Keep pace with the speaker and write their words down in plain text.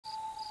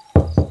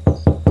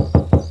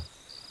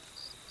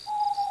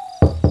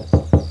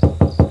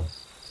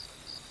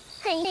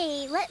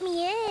Hey, let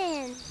me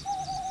in.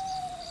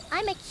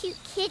 I'm a cute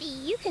kitty.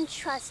 You can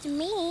trust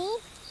me.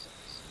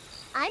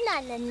 I'm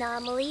not an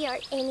anomaly or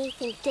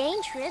anything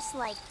dangerous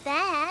like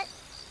that.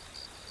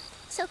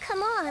 So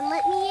come on,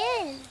 let me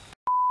in.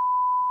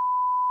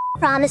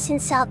 Promising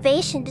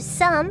salvation to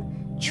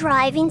some,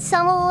 driving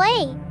some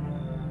away.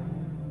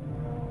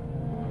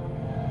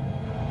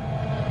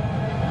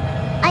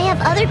 I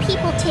have other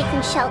people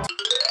taking shelter.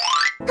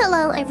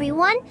 Hello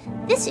everyone,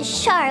 this is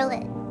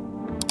Charlotte.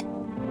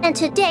 And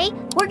today,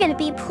 we're gonna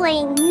be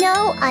playing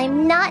No,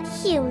 I'm Not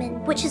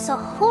Human, which is a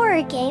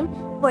horror game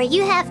where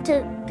you have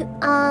to,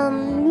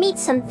 meet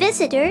some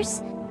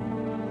visitors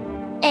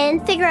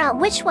and figure out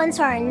which ones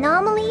are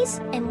anomalies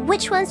and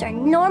which ones are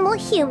normal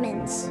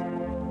humans.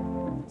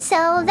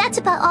 So that's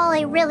about all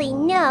I really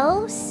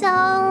know,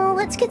 so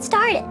let's get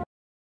started.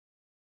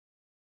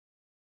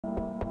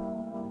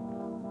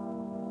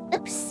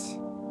 Oops.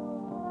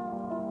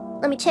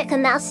 Let me check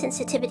on mouse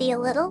sensitivity a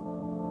little.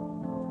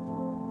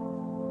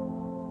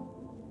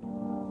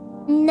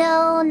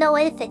 No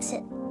way to fix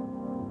it.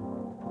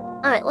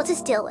 Alright, we'll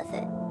just deal with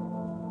it.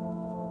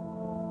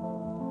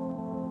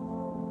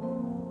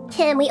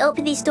 Can we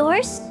open these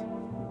doors?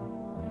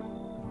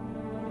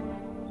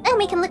 And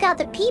we can look out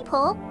the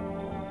people.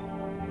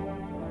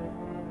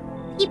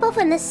 People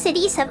from the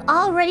cities have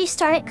already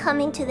started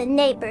coming to the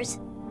neighbors.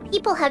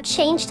 People have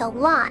changed a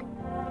lot.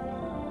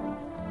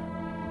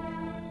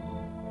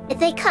 If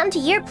they come to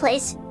your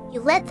place,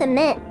 you let them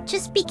in.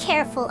 Just be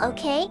careful,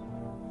 okay?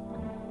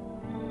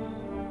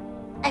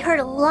 I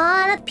heard a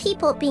lot of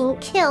people being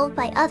killed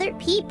by other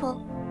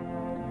people.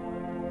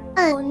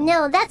 Oh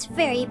no, that's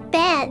very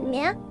bad,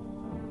 man.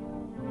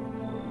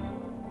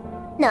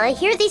 Now I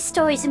hear these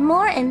stories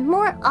more and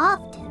more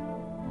often.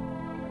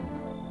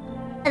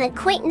 An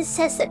acquaintance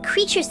says that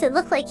creatures that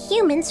look like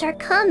humans are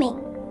coming.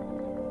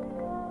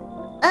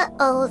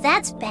 Uh-oh,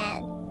 that's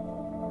bad.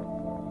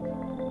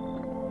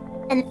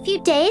 In a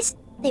few days,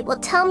 they will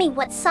tell me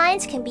what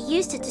signs can be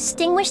used to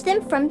distinguish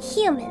them from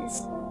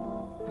humans.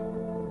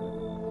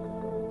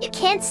 You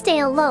can't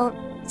stay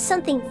alone.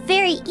 Something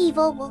very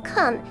evil will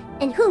come,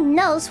 and who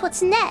knows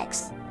what's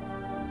next?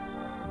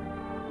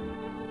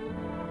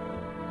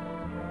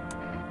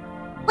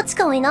 What's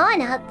going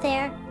on out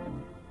there?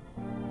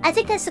 I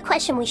think that's the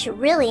question we should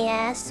really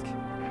ask.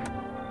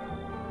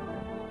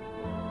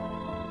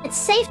 It's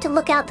safe to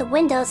look out the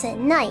windows at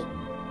night.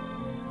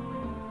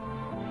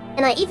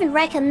 And I even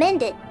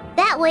recommend it.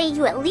 That way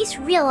you at least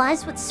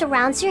realize what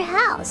surrounds your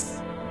house.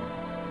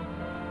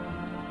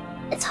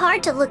 It's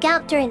hard to look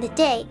out during the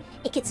day.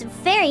 It gets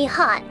very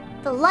hot.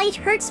 The light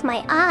hurts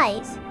my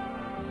eyes.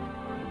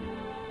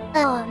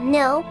 Oh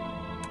no.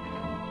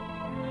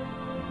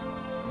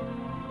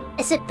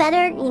 Is it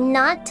better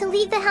not to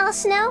leave the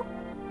house now?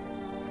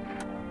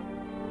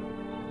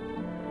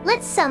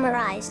 Let's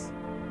summarize.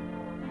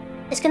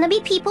 There's gonna be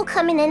people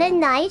coming in at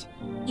night.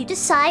 You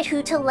decide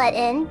who to let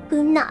in,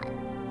 who not.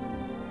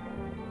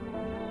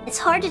 It's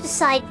hard to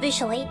decide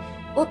visually.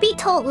 We'll be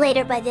told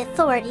later by the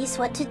authorities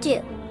what to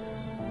do.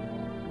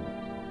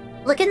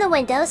 Look in the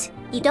windows.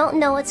 You don't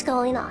know what's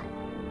going on.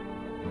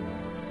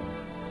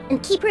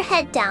 And keep your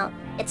head down.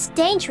 It's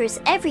dangerous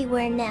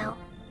everywhere now.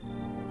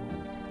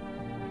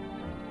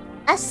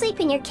 I'll sleep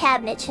in your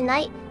cabinet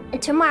tonight,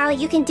 and tomorrow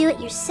you can do it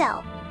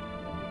yourself.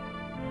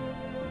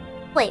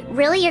 Wait,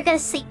 really? You're gonna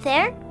sleep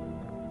there?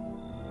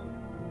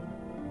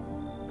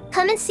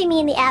 Come and see me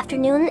in the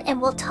afternoon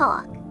and we'll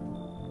talk.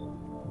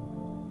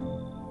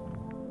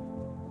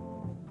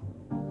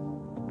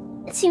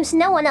 It seems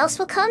no one else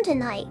will come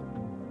tonight.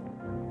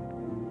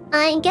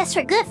 I guess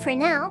we're good for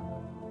now.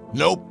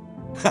 Nope.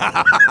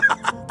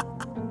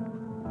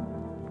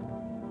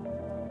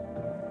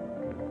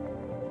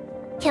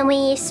 Can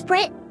we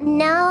sprint?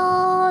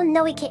 No,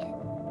 we can't.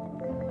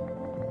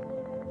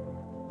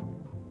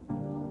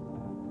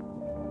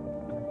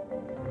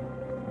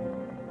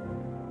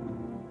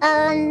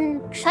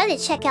 Try to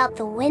check out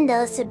the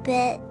windows a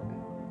bit.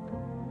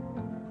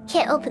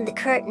 Can't open the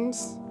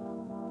curtains.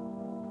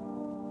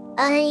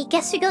 I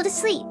guess we go to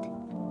sleep.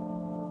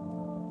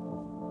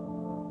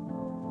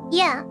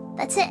 Yeah,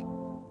 that's it.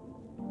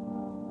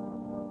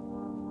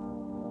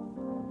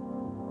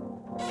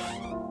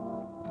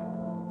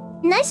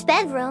 Nice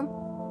bedroom.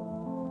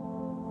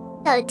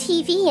 Got a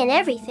TV and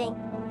everything.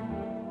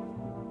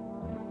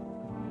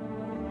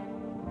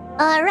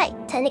 Alright,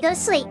 time to go to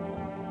sleep.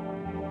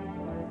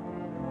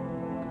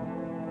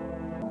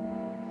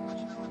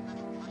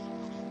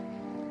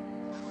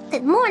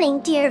 Good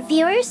morning, dear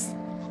viewers.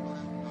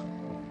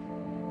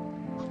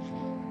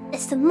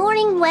 It's the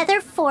morning weather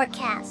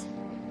forecast.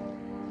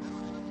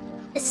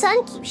 The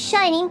sun keeps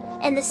shining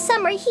and the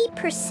summer heat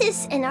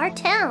persists in our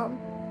town.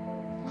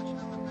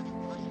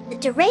 The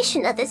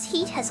duration of this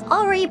heat has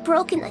already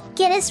broken a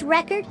Guinness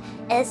record,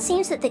 and it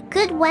seems that the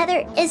good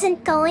weather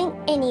isn't going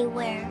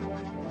anywhere.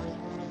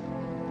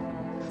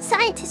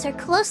 Scientists are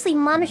closely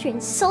monitoring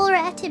solar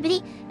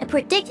activity and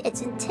predict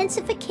its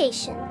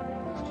intensification.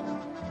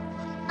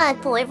 Ah,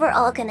 boy, we're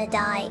all gonna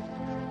die.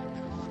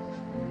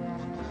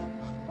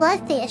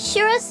 But they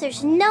assure us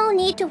there's no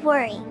need to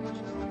worry.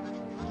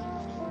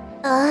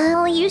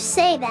 Oh, you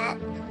say that.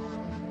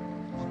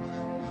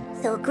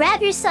 So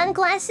grab your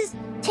sunglasses,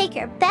 take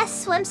your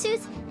best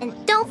swimsuits,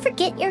 and don't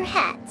forget your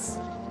hats.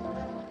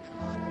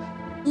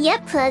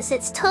 Yep, plus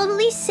it's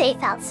totally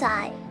safe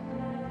outside.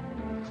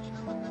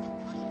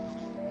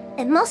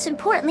 And most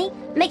importantly,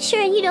 make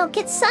sure you don't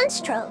get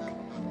sunstroke.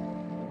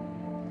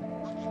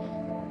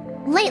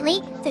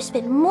 Lately, there's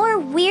been more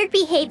weird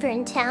behavior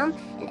in town,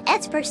 and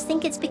experts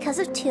think it's because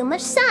of too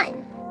much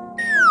sun.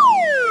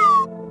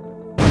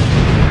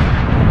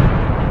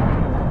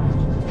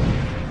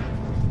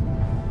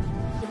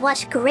 You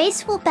watch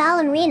graceful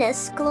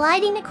ballerinas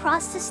gliding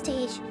across the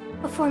stage,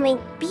 performing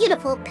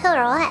beautiful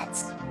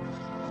pirouettes.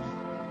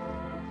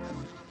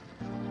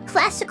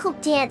 Classical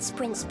dance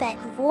brings back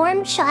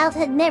warm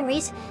childhood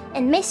memories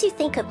and makes you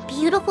think of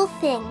beautiful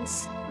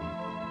things.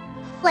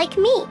 Like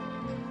me.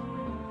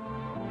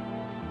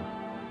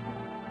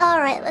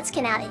 Alright, let's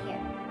get out of here.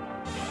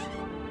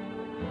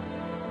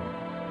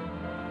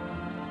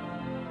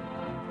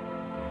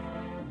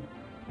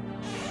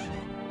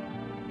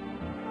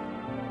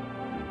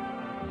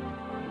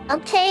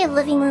 Okay,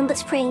 living room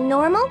looks pretty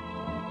normal.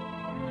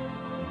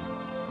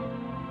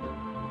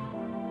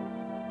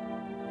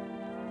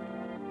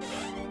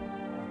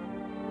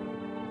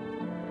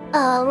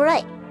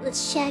 Alright,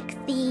 let's check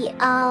the,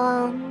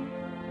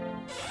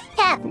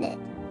 cabinet,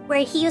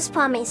 where he was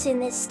promising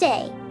to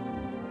stay.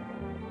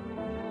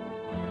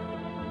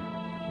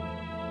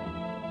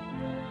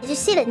 Did you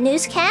see the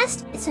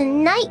newscast? It's a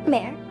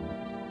nightmare.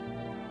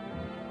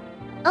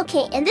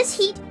 Okay, in this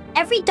heat,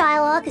 every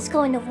dialogue is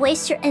going to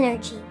waste your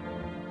energy.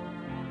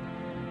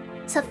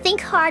 So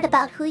think hard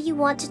about who you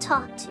want to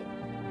talk to.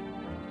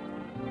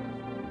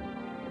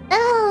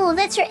 Oh,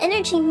 that's your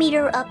energy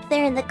meter up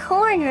there in the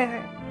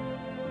corner.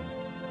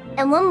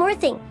 And one more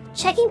thing,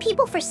 checking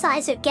people for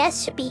size of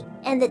guests should be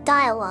in the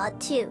dialogue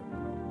too.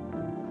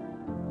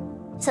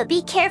 So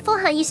be careful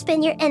how you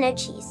spend your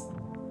energies.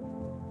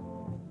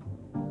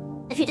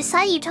 If you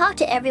decide you talk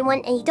to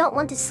everyone and you don't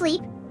want to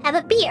sleep, have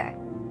a beer.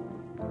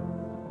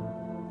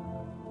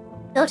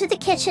 Go to the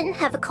kitchen,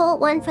 have a cold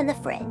one from the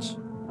fridge.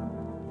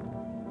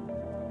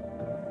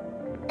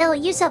 It'll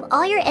use up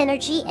all your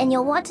energy and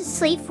you'll want to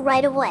sleep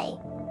right away.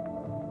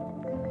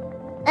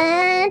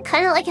 And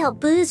kind of like how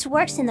booze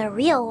works in the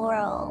real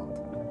world.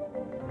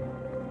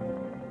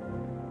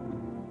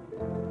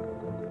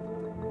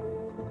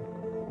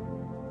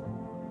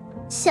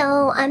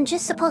 So I'm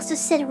just supposed to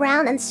sit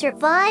around and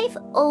survive,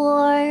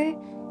 or...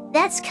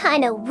 That's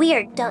kind of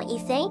weird, don't you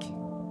think?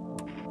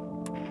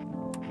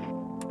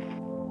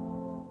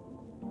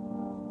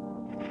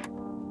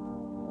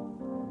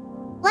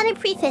 Let me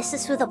preface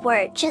this with a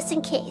word, just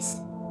in case.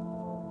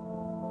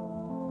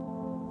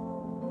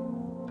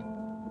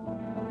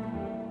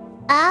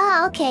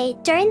 Ah, okay.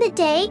 During the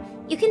day,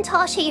 you can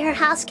talk to your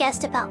house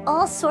guest about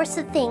all sorts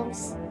of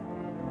things.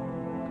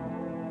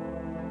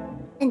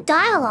 In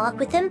dialogue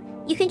with them,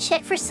 you can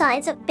check for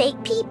signs of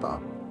fake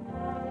people.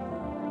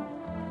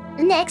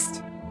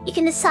 Next, you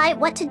can decide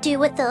what to do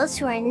with those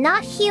who are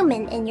not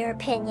human in your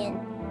opinion.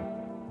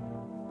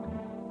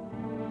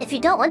 If you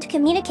don't want to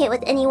communicate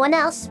with anyone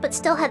else but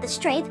still have the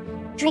strength,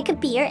 drink a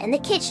beer in the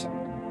kitchen.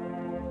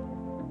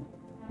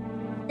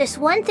 There's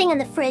one thing in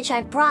the fridge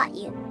I brought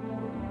you.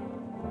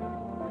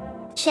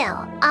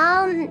 Chill.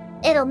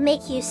 It'll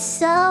make you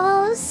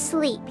so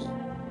sleepy.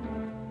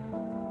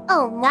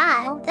 Oh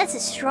wow, that's a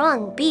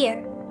strong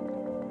beer.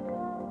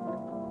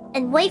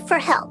 And wait for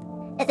help.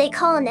 If they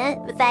call an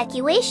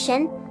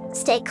evacuation,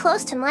 stay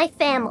close to my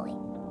family.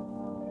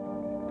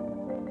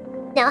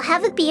 Now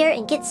have a beer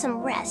and get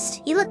some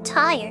rest. You look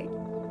tired.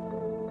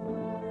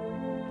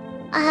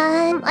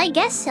 I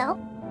guess so.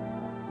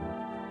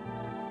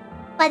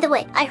 By the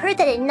way, I heard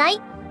that at night,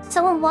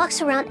 someone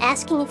walks around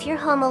asking if you're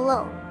home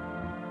alone.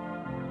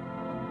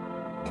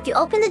 If you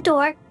open the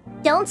door,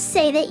 don't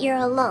say that you're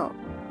alone.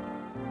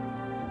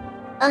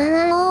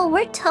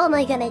 We're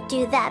totally gonna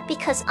do that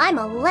because I'm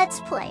a Let's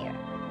Player.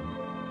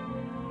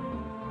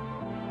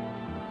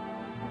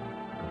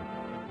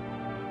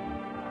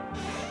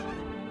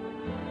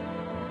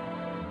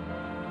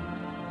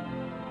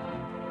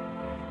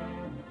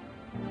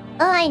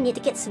 I need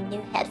to get some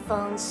new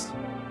headphones.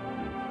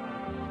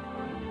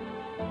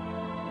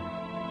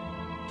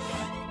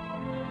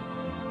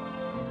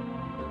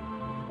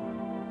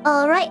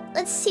 Alright,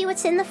 let's see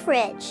what's in the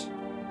fridge.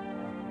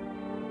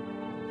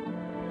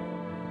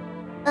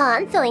 Oh,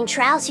 I'm feeling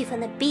drowsy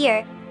from the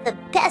beer. The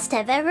best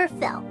I've ever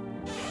felt.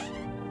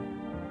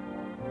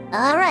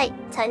 Alright,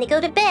 time to go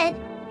to bed.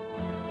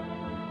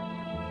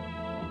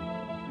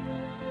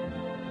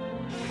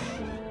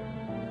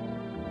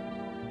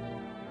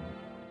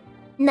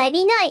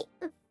 Nighty-night.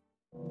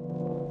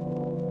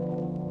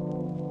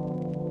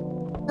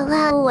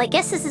 Well, I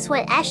guess this is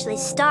when it actually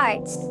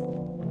starts.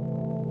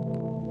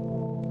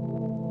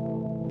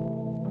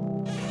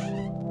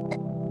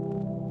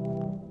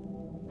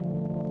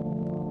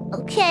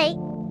 Okay.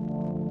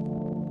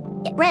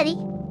 Get ready.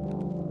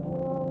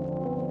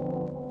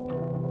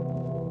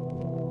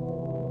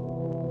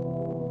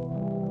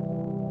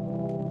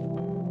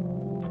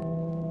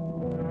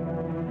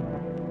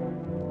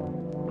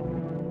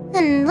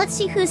 Let's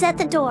see who's at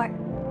the door.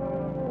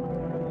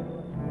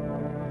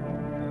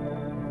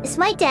 Is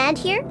my dad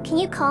here? Can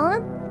you call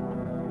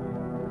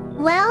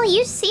him? Well,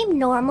 you seem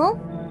normal.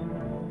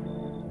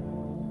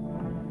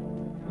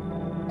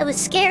 It was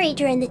scary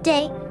during the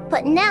day,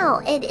 but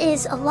now it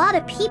is a lot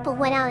of people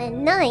went out at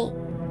night.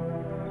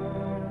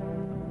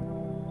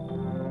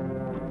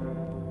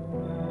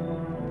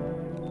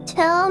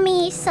 Tell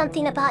me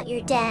something about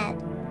your dad.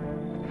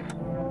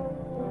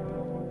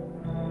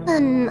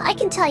 I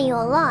can tell you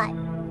a lot.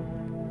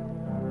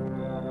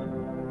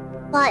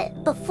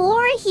 But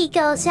before he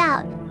goes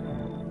out,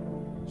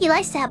 he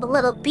likes to have a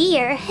little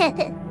beer.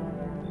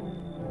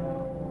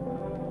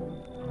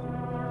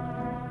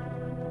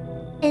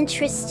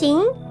 Interesting.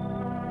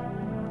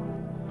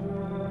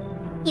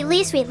 He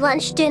leaves me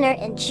lunch, dinner,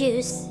 and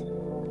juice.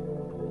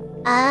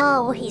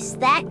 Oh, he's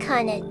that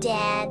kind of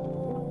dad.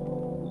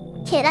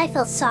 Kid, I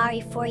feel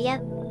sorry for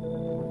you.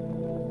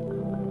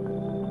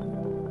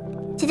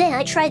 Today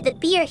I tried the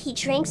beer he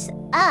drinks,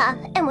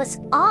 and was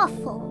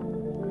awful.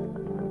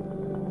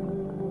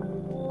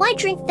 Why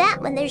drink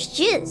that when there's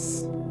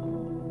juice?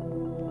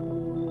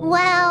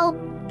 Well,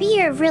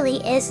 beer really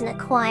is an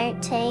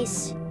acquired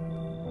taste.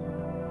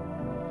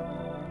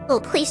 Oh,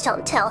 please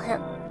don't tell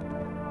him.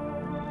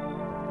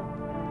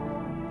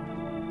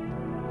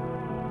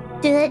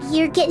 Good,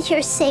 you're getting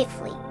here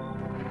safely.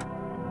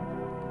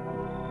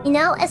 You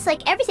know, it's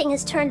like everything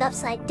is turned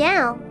upside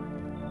down.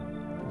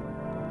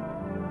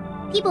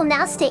 People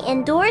now stay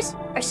indoors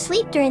or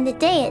sleep during the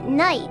day at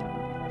night.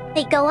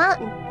 They go out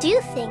and do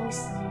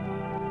things.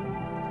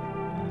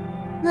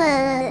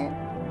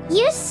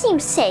 You seem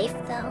safe,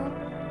 though.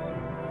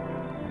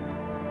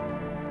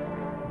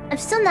 I'm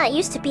still not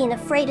used to being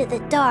afraid of the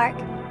dark,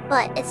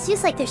 but it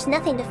seems like there's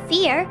nothing to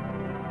fear.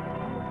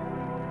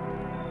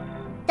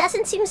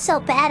 Doesn't seem so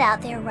bad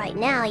out there right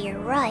now, you're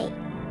right.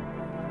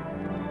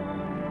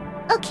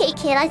 Okay,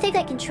 kid, I think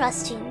I can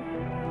trust you.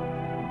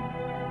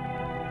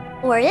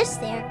 Or is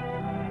there?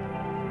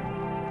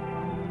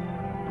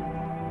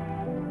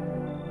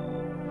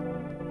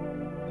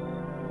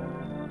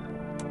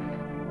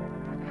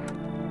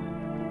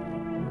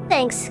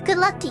 Thanks. Good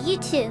luck to you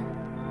too.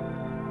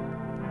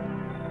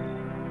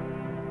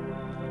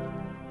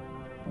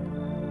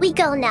 We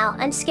go now.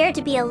 I'm scared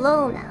to be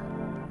alone now.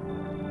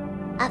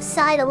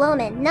 Outside alone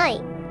at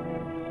night.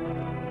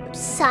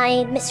 Oops,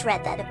 I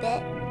misread that a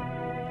bit.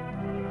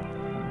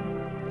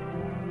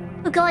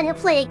 We're going to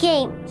play a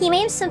game. He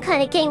made some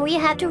kind of game where you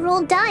have to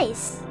roll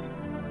dice.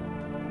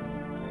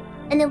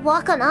 And then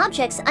walk on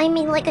objects. I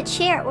mean like a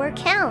chair or a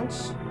couch.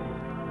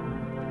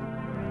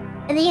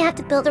 And then you have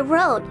to build a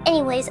road.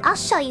 Anyways, I'll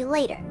show you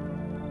later.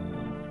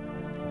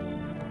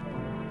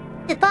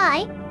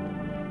 Goodbye.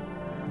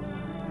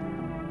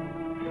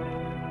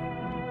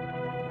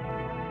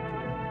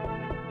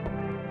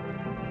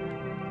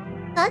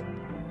 Huh?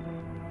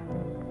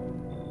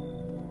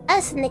 I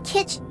was in the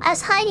kitchen. I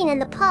was hiding in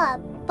the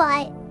pub,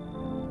 but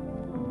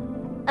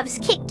I was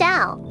kicked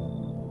out.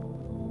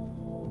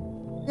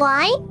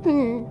 Why?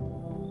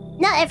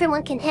 Not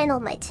everyone can handle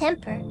my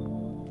temper.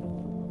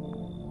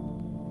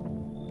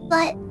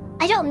 But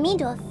I don't mean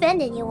to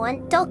offend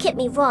anyone, don't get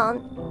me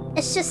wrong.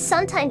 It's just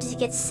sometimes it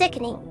gets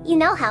sickening. You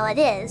know how it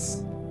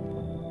is.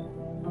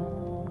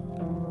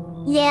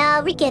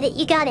 Yeah, we get it.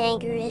 You got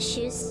anger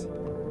issues.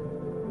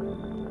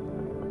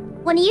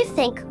 What do you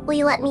think? Will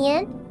you let me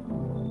in?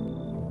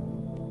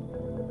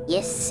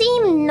 You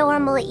seem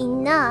normal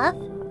enough.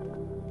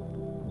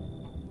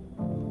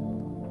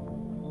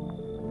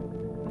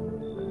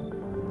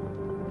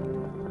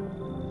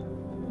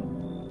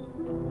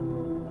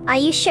 Are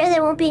you sure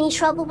there won't be any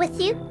trouble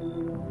with you?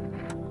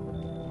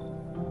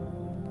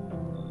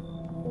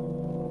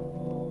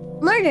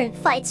 Murder and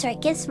fights are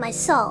against my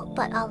soul,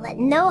 but I'll let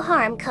no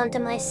harm come to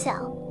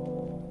myself.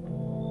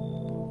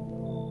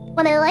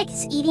 What I like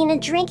is eating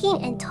and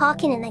drinking and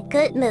talking in a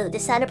good mood.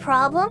 Is that a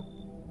problem?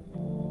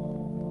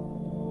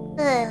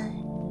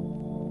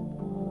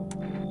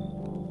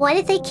 Why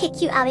did they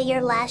kick you out of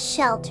your last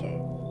shelter?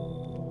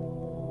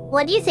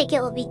 What do you think it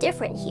will be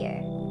different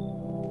here?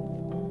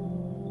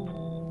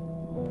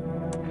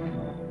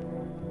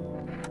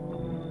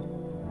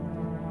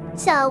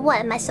 So, what,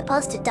 am I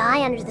supposed to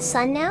die under the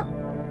sun now?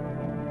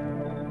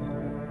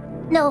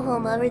 No,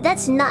 homeover,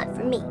 that's not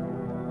for me.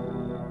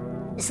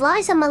 As long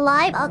as I'm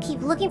alive, I'll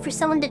keep looking for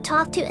someone to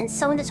talk to and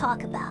someone to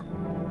talk about.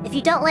 If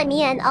you don't let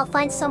me in, I'll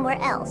find somewhere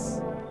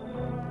else.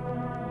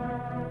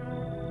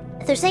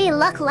 If there's any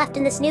luck left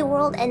in this new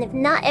world, and if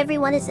not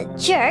everyone is a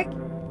jerk...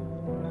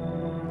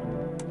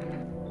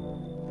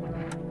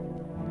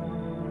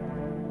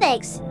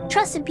 Thanks.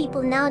 Trusting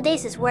people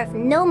nowadays is worth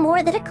no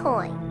more than a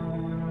coin.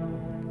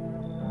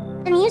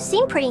 I mean, you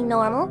seem pretty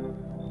normal.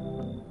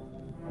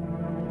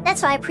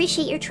 That's why I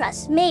appreciate your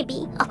trust.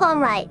 Maybe. Oh,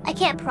 I'm right. I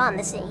can't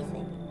promise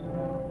anything.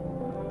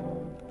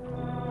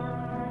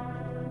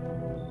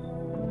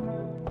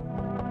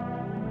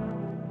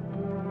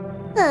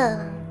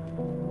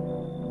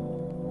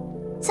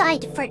 Sorry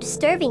for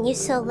disturbing you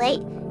so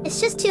late. It's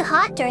just too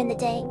hot during the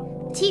day.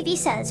 The TV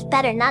said it's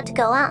better not to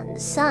go out in the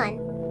sun.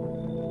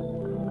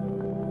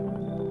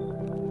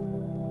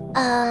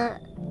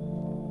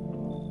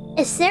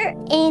 Is there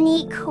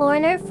any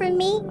corner for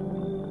me?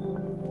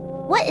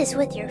 What is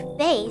with your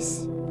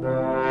face?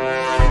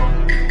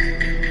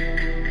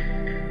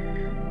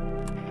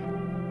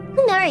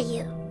 Who are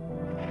you?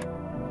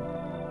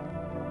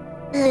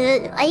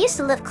 I used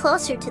to live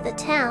closer to the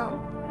town.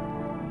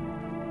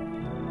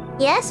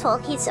 The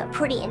asphalt heats up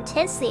pretty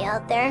intensely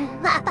out there.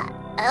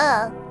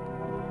 Oh.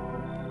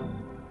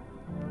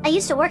 I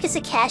used to work as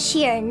a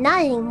cashier,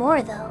 not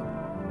anymore though.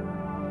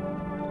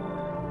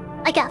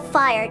 I got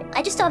fired.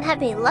 I just don't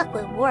have any luck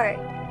with work.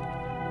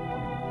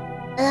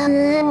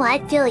 I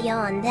feel you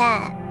on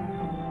that.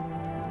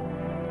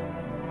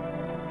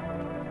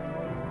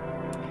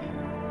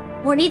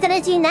 What are you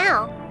gonna do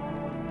now?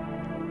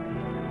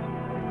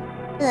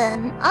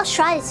 I'll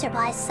try to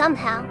survive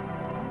somehow.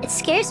 It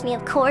scares me,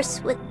 of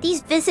course, with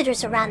these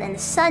visitors around and the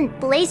sun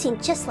blazing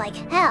just like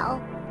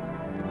hell.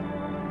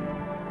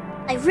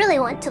 I really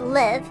want to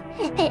live.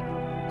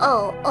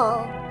 Oh.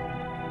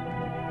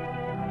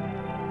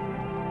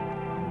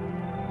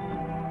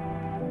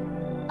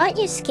 Aren't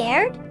you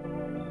scared?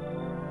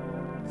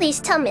 Please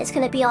tell me it's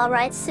gonna be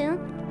alright soon.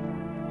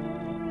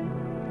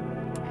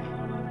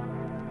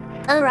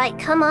 Alright,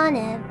 come on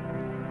in.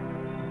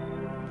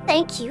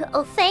 Thank you,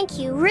 oh thank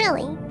you,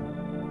 really?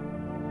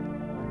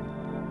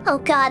 Oh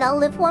God, I'll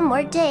live one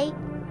more day.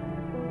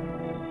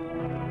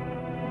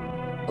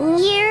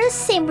 You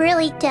seem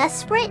really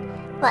desperate,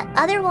 but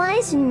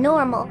otherwise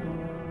normal.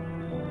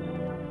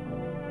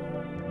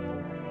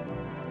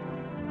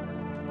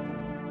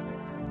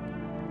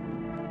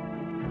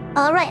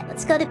 Alright,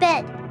 let's go to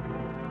bed.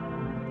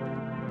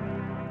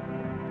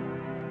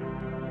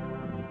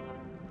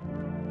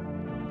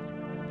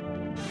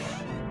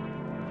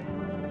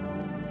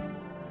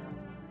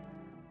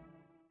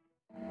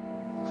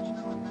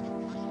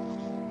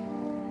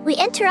 We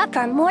interrupt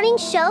our morning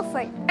show for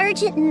an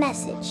urgent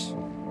message.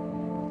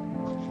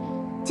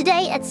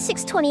 Today at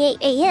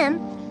 6:28 a.m.,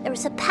 there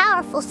was a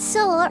powerful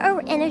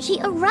solar energy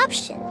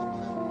eruption.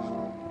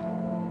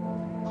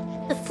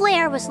 The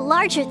flare was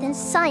larger than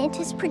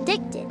scientists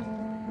predicted.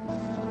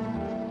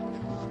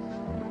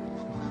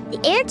 The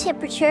air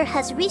temperature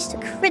has reached a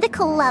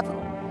critical level.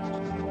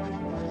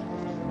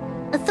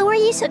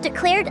 Authorities have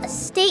declared a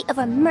state of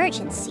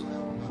emergency.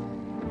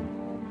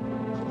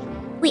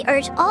 We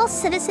urge all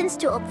citizens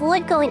to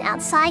avoid going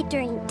outside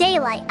during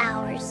daylight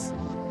hours.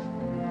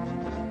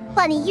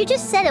 Bunny, you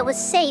just said it was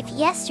safe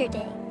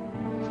yesterday.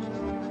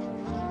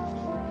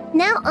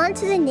 Now on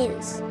to the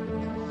news.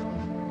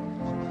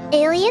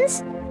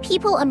 Aliens?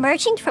 People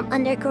emerging from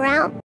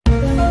underground?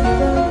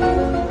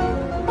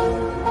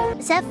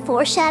 Is that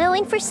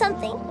foreshadowing for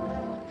something?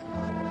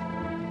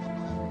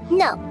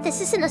 No, this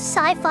isn't a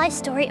sci-fi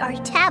story or a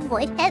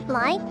tabloid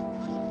headline.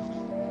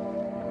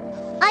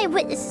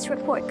 Eyewitnesses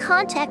report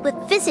contact with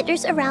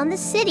visitors around the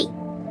city.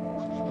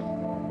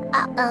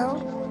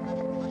 Uh-oh.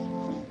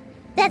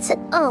 That's an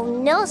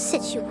oh-no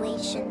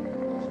situation.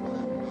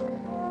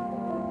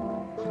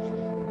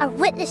 Our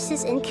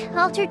witnesses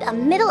encountered a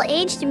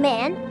middle-aged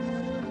man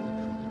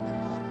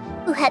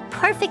who had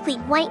perfectly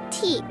white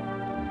teeth.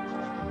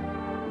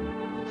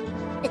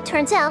 It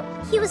turns out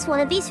he was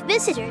one of these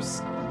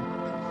visitors.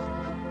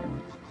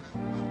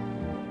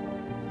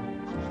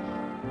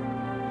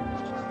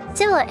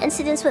 Similar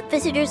incidents with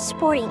visitors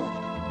sporting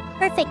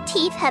perfect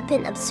teeth have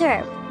been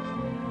observed.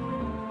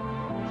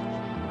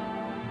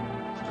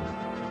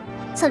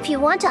 So if you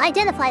want to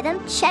identify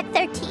them, check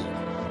their teeth.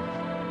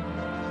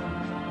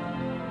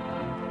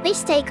 Please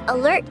stay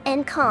alert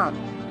and calm.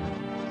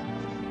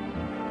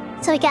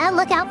 So we gotta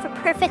look out for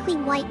perfectly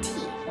white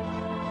teeth.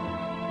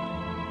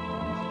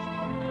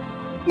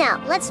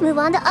 Now, let's move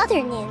on to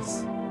other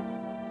news.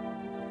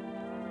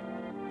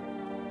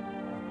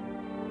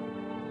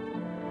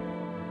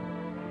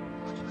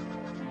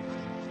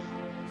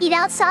 Heat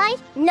outside?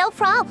 No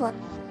problem.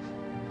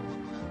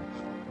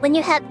 When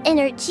you have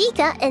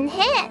Energica in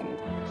hand.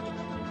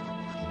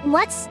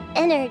 What's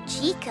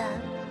Energica?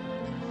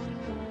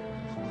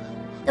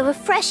 The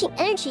refreshing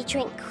energy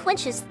drink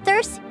quenches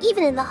thirst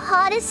even in the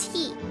hottest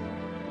heat.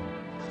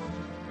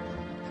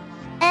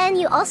 And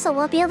you also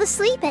won't be able to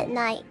sleep at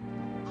night.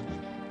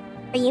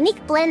 A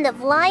unique blend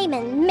of lime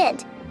and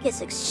mint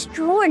gives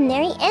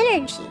extraordinary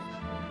energy.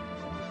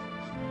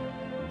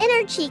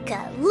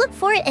 Energica, look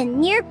for it in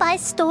nearby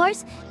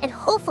stores and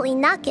hopefully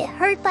not get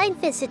hurt by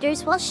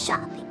visitors while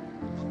shopping.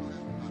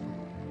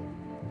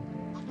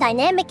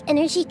 Dynamic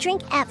energy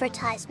drink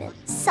advertisement,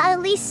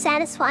 subtly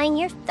satisfying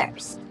your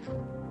thirst.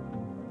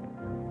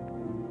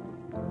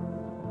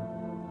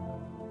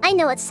 I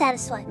know what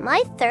satisfies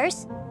my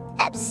thirst,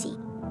 Pepsi.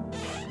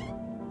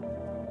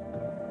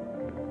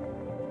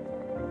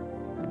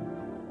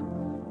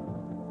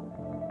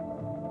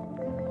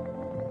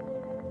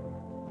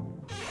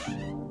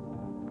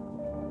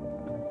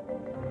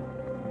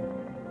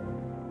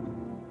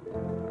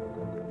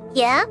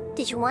 Yeah?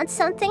 Did you want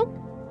something?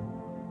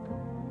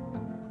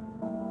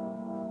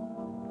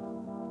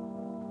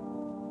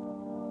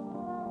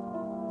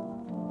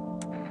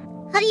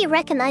 How do you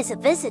recognize a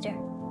visitor?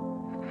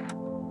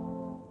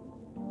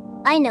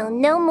 I know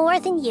no more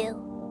than you.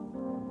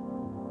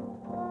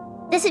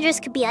 Visitors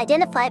could be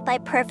identified by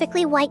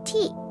perfectly white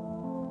teeth.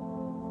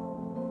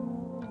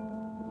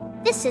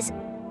 This is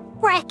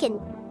frackin'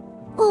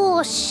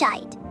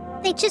 bullshit.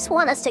 They just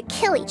want us to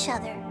kill each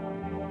other.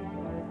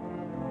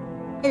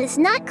 It is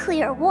not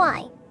clear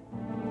why.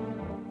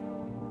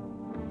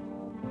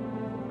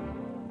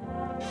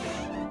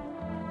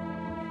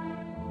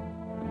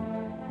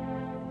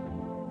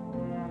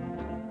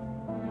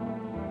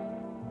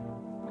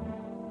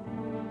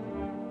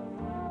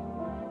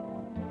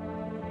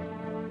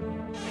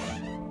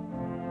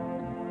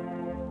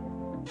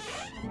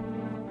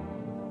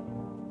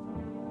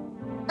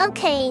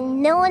 Okay,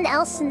 no one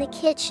else in the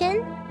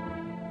kitchen.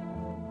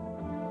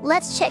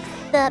 Let's check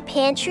the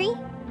pantry.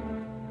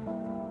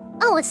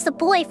 Oh, it's the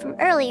boy from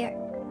earlier.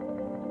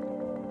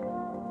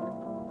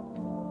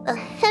 Well,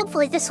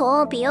 hopefully this will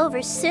all be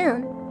over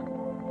soon.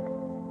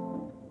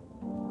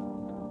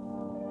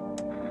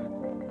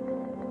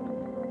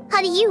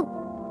 How do you...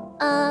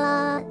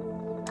 I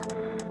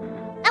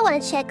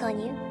want to check on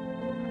you.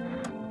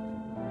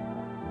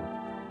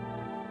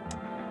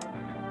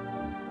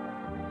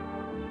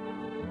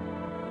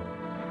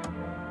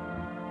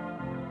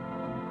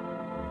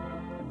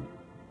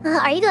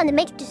 Are you going to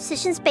make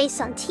decisions based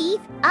on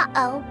teeth?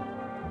 Uh-oh.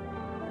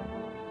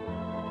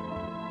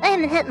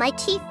 I've had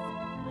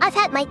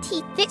my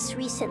teeth fixed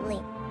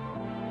recently.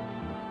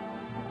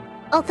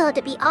 Although,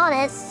 to be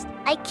honest,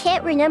 I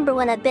can't remember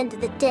when I've been to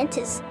the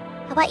dentist.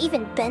 Have I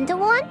even been to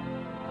one?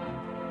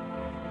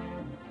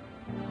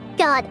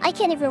 God, I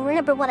can't even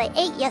remember what I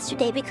ate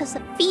yesterday because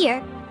of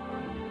fear.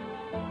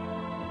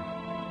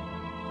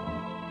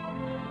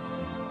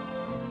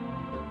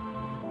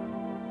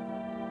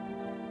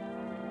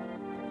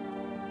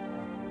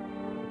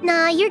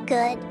 Nah, you're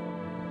good.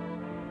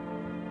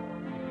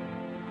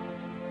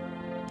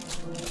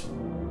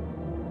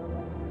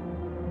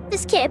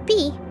 This can't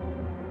be.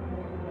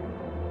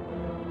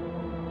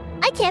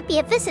 I can't be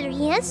a visitor,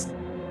 yes?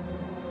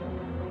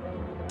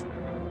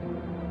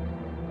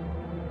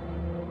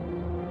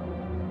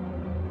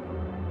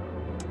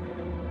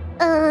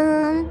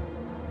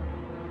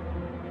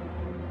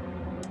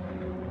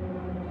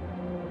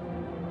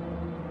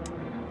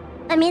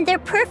 I mean, they're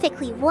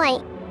perfectly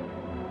white.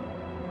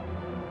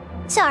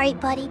 Sorry,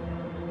 buddy.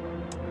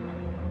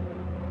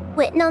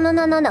 Wait, no.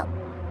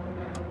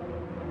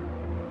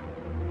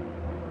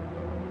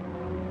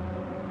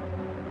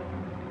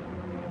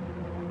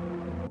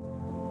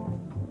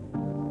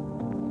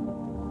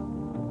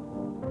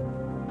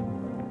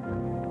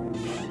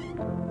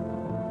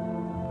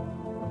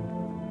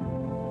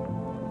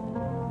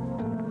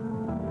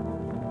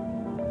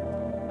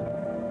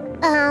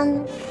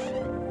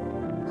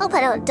 Hope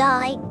I don't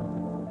die.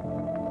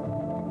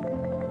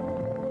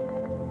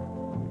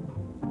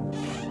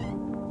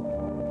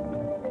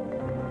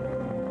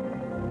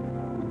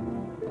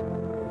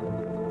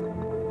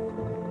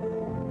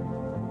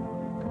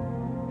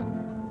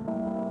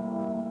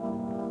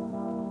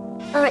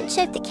 Alright,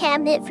 check the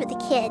cabinet for the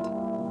kid.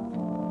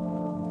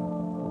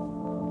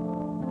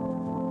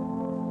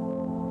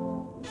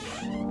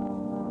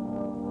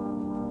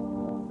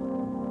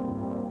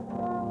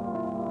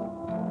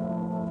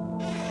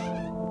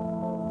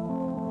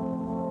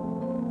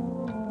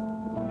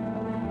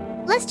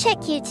 Let's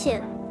check you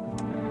too.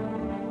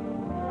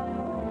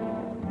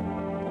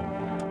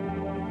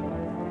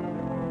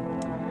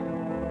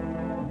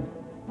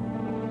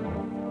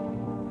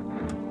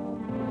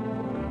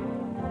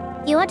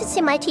 You want to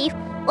see my teeth?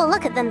 Well,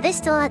 look at them. They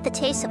still have the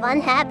taste of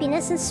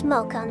unhappiness and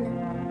smoke on them.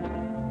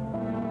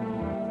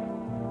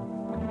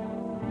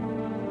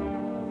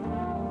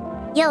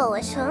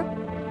 Yellowish, huh?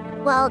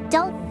 Well,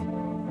 don't...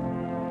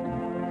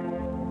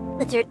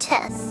 With your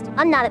test,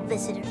 I'm not a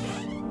visitor.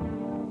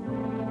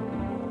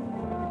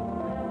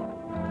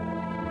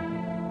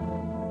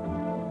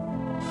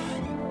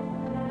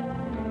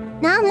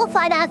 Now we'll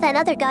find out if that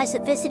other guy's a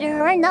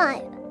visitor or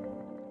not.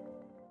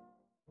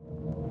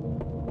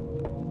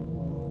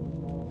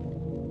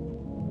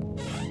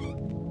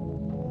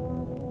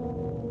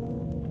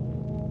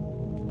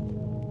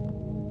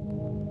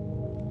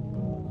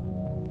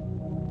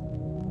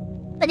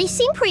 But he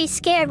seemed pretty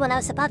scared when I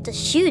was about to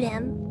shoot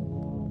him.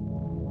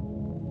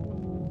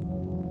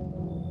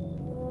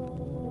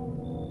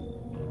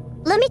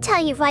 Let me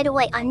tell you right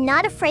away, I'm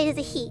not afraid of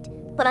the heat,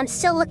 but I'm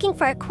still looking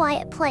for a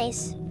quiet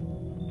place.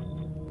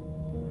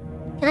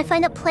 Can I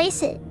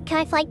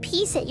find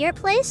peace at your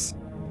place?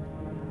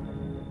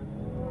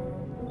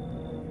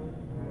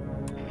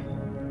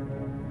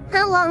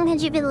 How long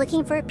had you been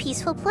looking for a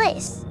peaceful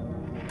place?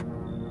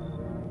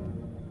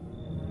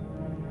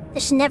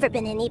 There's never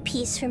been any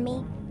peace for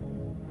me.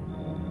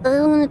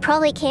 It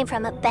probably came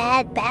from a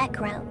bad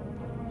background.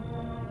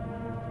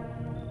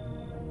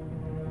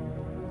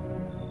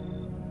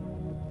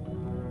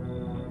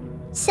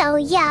 So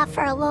yeah,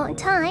 for a long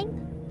time.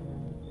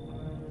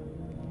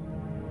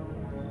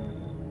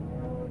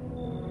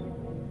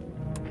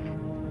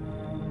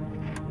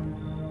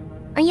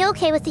 Are you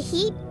okay with the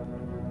heat?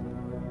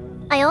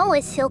 I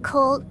always feel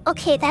cold.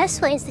 Okay, that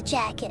explains the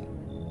jacket.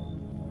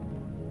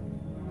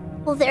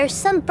 Well, there's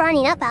some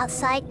burning up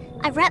outside.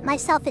 I wrap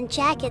myself in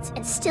jackets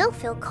and still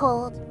feel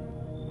cold.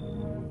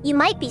 You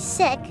might be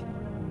sick.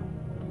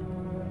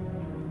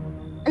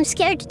 I'm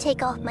scared to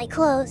take off my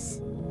clothes.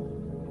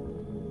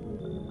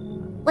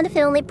 What if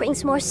it only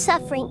brings more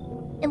suffering?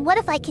 And what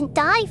if I can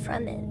die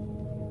from it?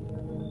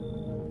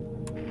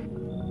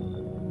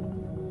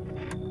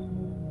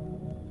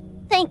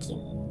 Thank you.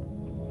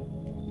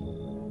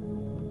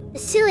 The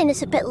ceiling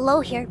is a bit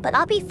low here, but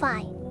I'll be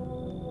fine.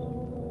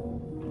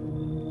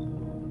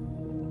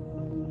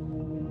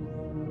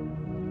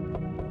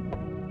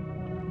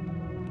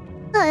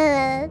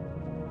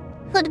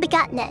 Who do we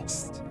got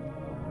next?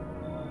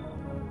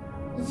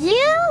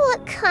 You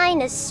look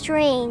kinda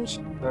strange.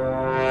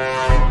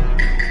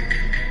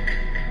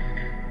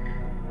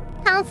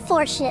 How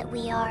unfortunate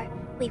we are.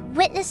 We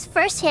witness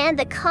firsthand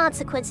the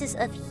consequences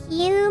of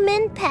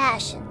human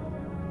passion.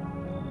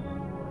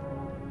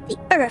 The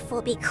earth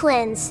will be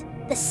cleansed.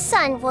 The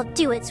sun will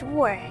do its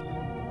work.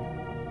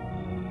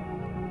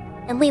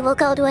 And we will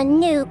go to a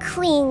new,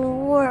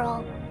 clean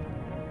world.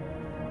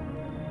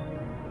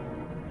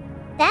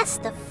 That's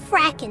the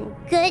frackin'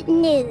 good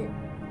news.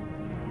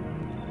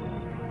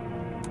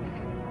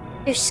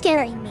 You're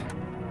scaring me.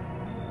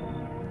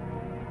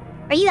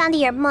 Are you out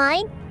of your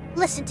mind?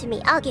 Listen to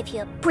me, I'll give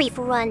you a brief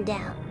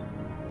rundown.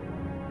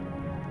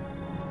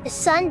 The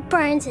sun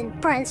burns and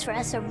burns for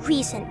us a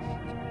reason.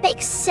 It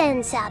makes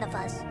sense out of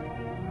us.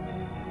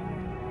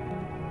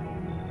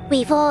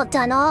 We've all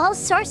done all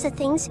sorts of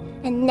things,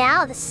 and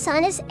now the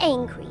sun is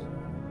angry.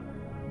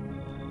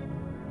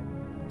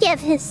 Give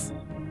his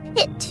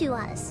it to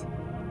us.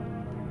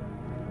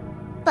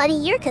 Buddy,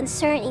 you're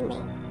concerning me.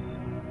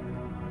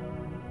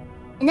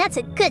 And that's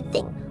a good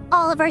thing.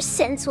 All of our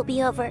sins will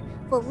be over.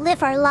 We'll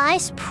live our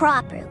lives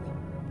properly.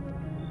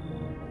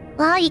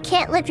 Well, you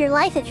can't live your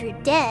life if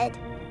you're dead.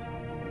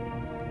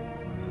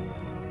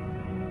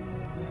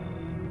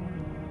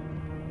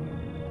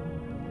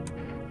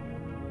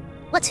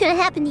 What's gonna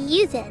happen to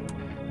you then?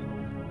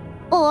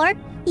 Or,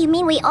 you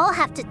mean we all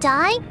have to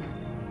die?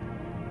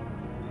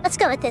 Let's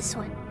go with this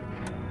one.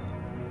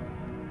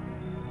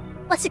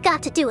 What's it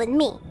got to do with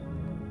me?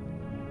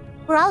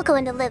 We're all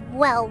going to live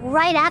well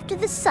right after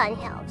the sun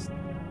helps.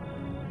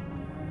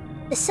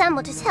 The sun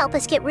will just help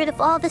us get rid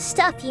of all the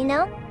stuff, you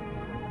know?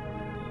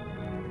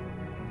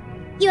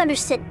 You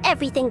understand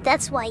everything,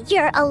 that's why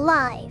you're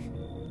alive.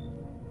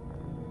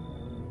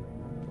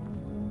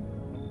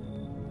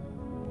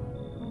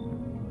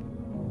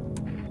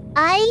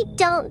 I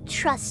don't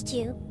trust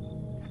you.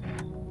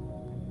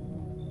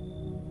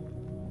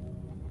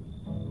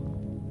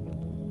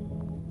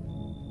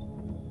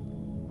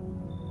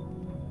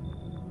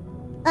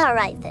 All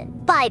right then,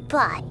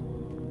 bye-bye.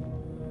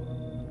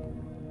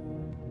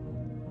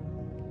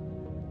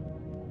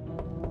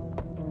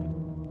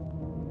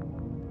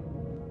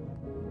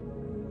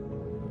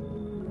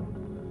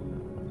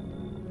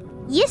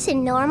 You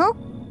seem normal.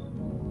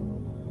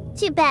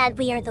 Too bad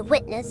we are the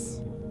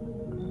witness.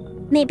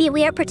 Maybe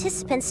we are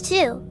participants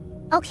too.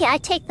 Okay, I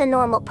take the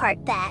normal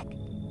part back.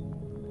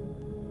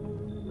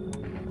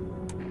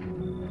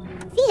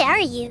 Who are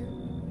you?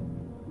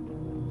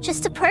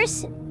 Just a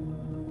person.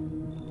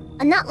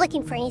 I'm not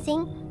looking for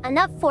anything. I'm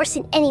not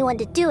forcing anyone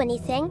to do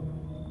anything.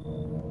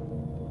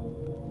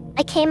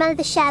 I came out of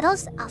the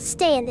shadows, I'll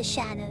stay in the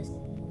shadows.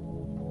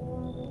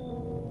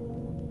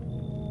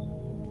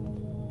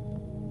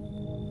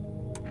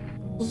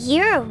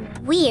 You're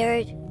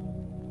weird.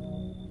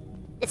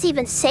 It's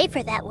even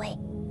safer that way,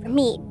 for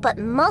me, but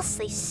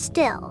mostly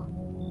still.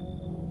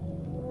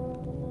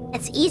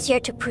 It's easier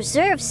to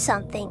preserve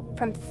something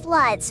from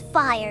floods,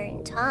 fire,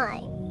 and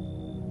time.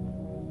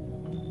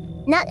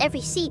 Not every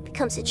seed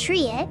becomes a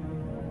tree, eh?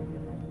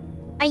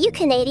 Are you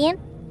Canadian?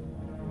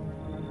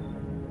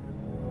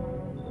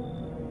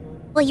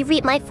 Will you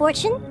read my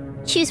fortune?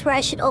 Choose where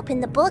I should open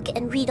the book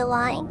and read a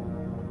line.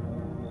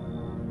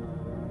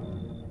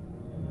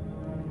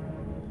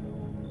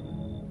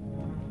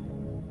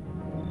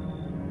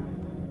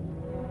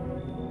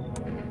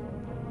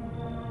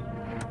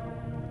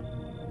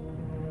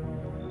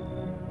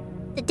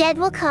 The dead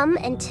will come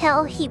and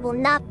tell he will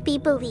not be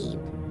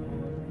believed.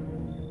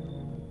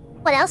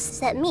 What else does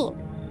that mean?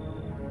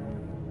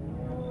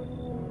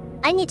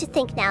 I need to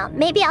think now.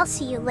 Maybe I'll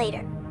see you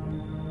later.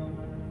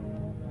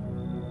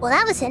 Well,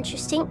 that was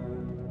interesting.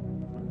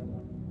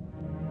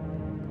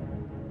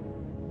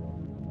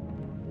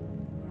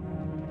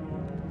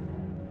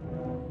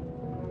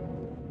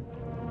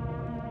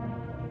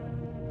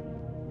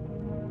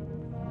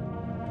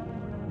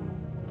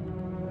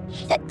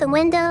 Check the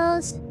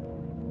windows.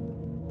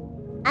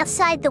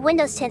 Outside the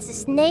window stands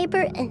his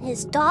neighbor and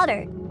his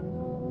daughter.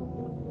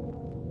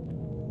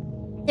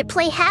 They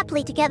play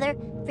happily together,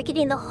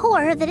 forgetting the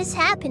horror that is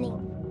happening.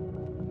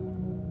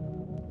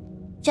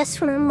 Just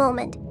for a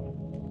moment.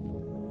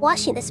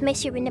 Watching this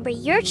makes you remember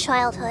your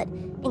childhood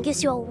and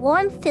gives you a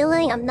warm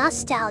feeling of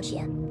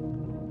nostalgia.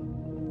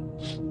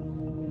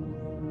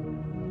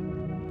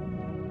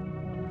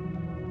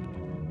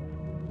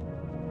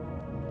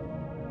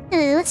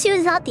 Let's see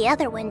what's out the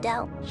other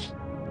window.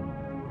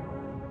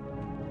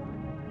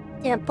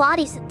 There are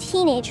bodies of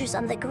teenagers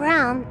on the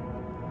ground.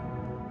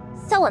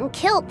 Someone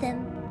killed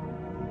them.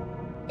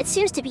 It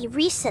seems to be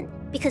recent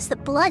because the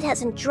blood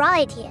hasn't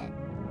dried yet.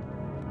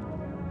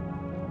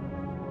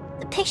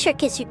 The picture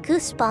gives you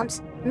goosebumps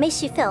and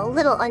makes you feel a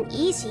little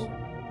uneasy.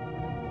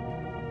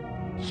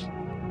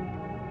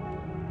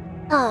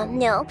 Oh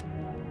no.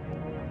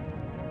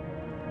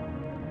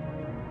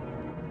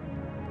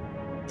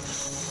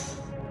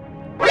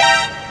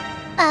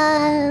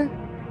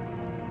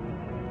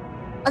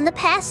 On the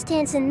path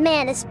stands a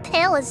man as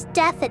pale as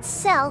death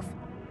itself.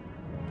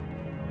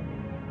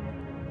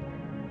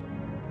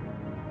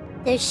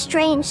 There's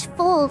strange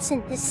folds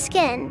in his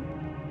skin.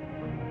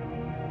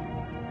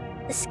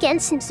 The skin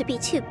seems to be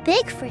too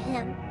big for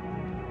him.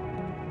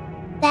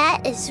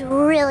 That is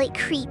really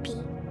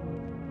creepy.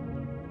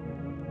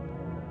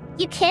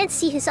 You can't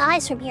see his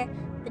eyes from here,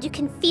 but you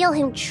can feel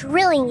him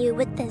drilling you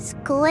with his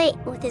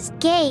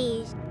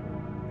gaze.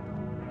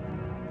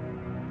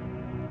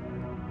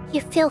 You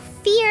feel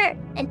fear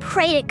and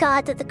pray to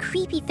God that the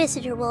creepy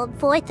visitor will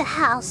avoid the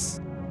house.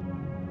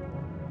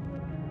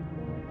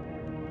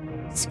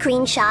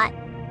 Screenshot.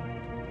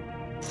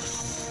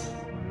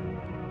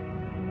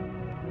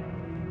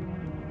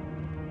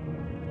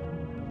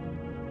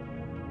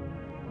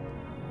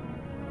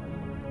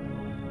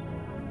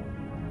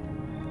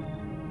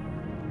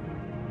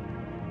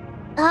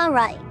 All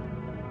right.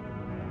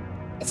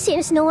 It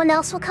seems no one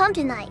else will come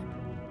tonight.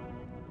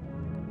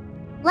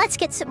 Let's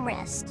get some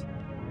rest.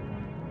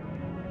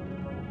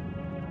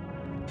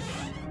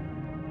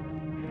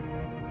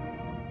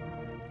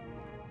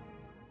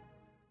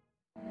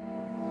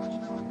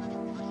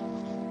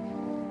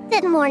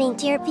 Good morning,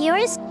 dear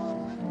viewers.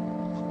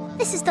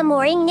 This is the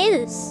morning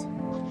news.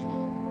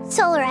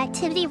 Solar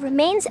activity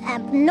remains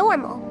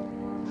abnormal,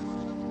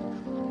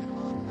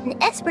 and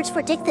experts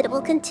predict that it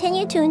will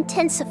continue to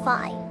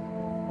intensify.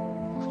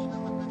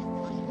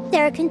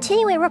 There are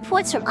continuing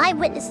reports from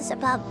eyewitnesses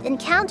about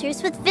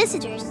encounters with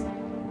visitors.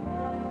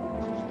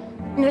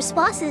 In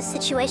response to this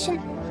situation,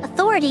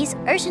 authorities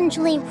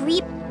urgently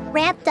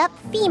ramped up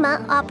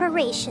FEMA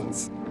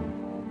operations.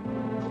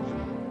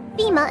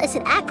 FEMA is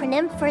an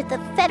acronym for the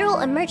Federal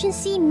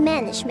Emergency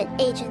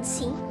Management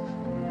Agency.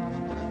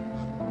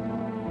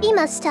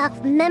 FEMA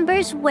staff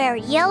members wear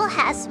yellow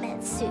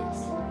hazmat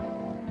suits.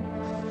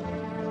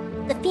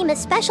 The FEMA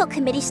Special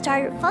Committee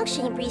started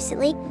functioning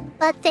recently,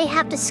 but they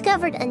have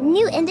discovered a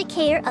new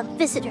indicator of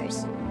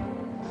visitors.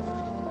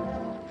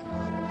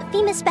 The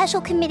FEMA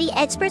Special Committee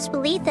experts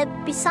believe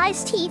that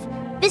besides teeth,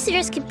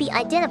 visitors could be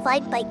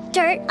identified by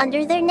dirt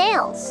under their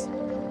nails.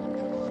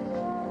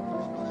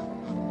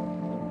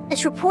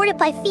 As reported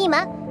by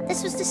FEMA,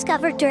 this was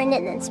discovered during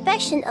an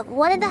inspection of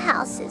one of the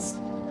houses.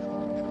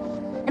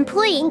 An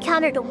employee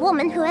encountered a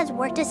woman who has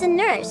worked as a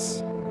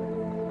nurse.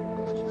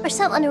 For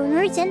some unknown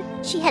reason,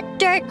 she had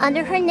dirt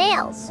under her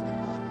nails.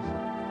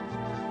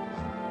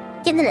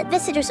 Given that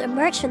visitors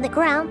emerged from the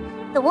ground,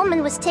 the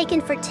woman was taken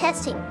for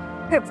testing.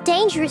 Her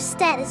dangerous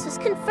status was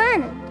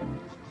confirmed.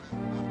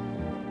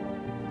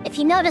 If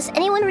you notice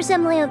anyone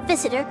resembling a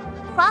visitor,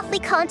 promptly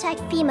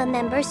contact FEMA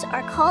members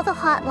or call the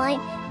hotline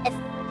at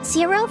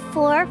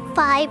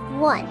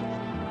 0451.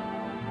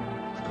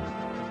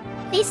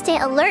 Please stay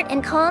alert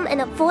and calm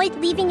and avoid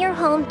leaving your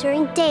home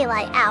during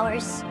daylight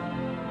hours.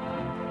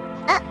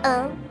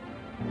 Uh-oh.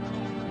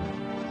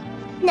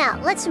 Now,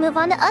 let's move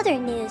on to other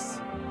news.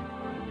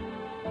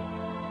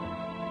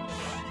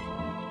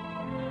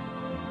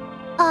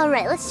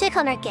 Alright, let's check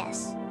on our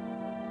guests.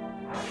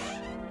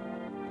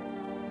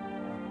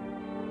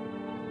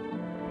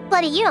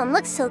 Buddy, you don't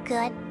look so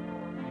good.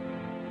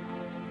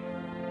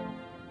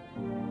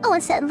 Oh,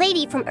 it's that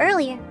lady from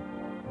earlier.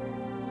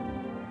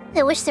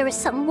 I wish there was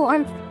some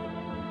warmth.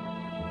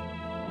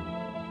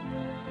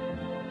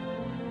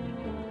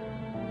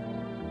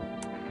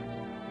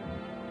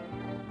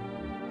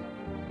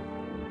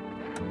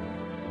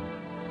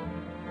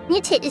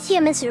 Mutated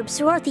humans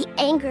absorb the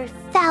anger of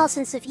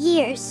thousands of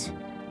years.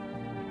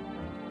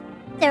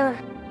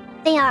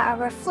 They are a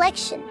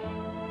reflection.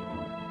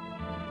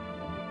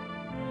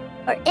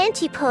 Or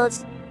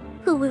antipodes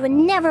who we would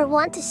never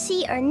want to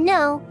see or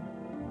know.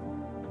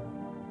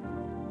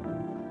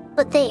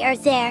 But they are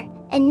there,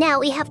 and now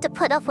we have to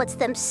put up with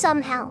them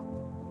somehow.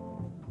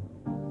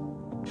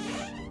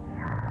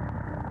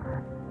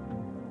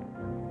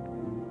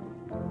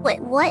 Wait,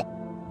 what?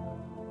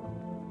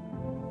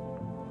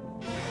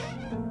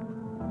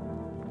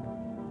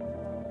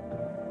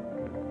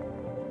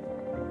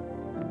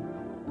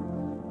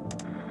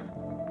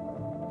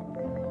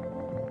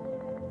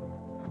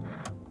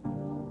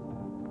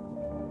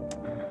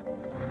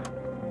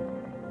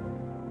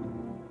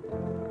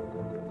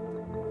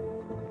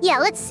 Yeah,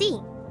 let's see.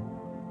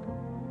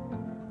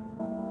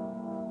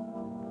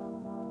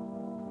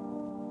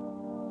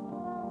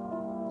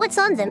 What's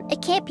on them?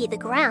 It can't be the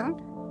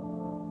ground.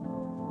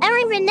 I don't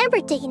even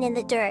remember digging in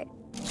the dirt.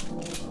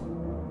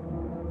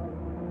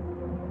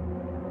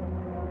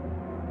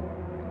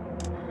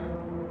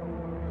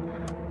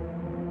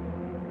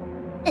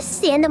 It's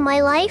the end of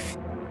my life?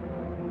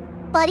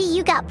 Buddy,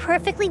 you got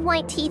perfectly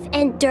white teeth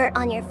and dirt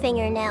on your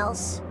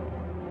fingernails.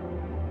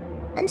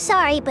 I'm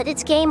sorry, but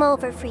it's game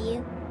over for you.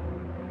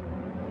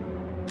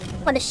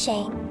 What a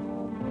shame.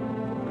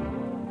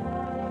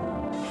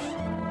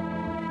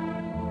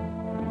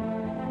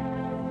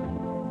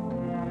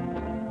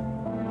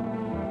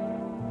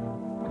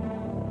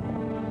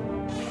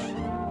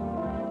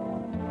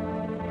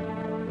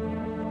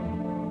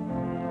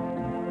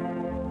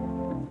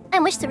 I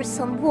wish there was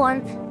some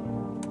warmth.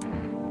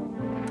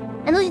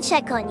 I'm going to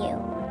check on you.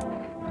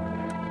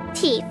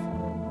 Teeth.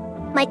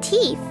 My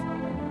teeth?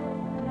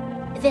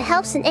 If it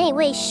helps in any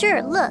way,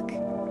 sure, look.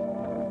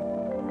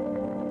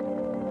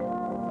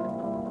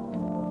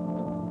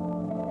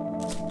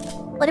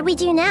 What do we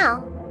do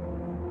now?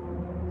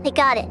 I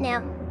got it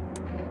now.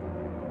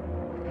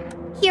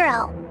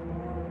 Hero.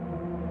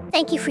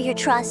 Thank you for your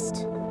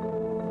trust.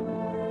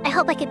 I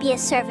hope I could be of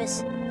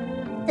service.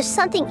 There's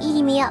something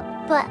eating me up,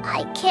 but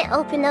I can't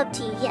open up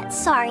to you yet,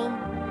 sorry.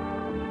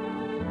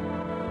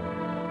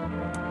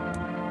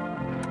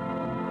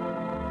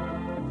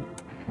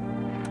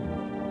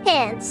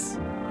 Hands.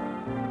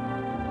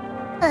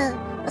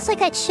 Looks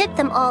like I chipped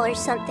them all or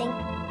something.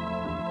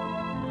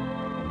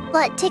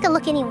 But take a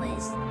look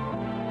anyways.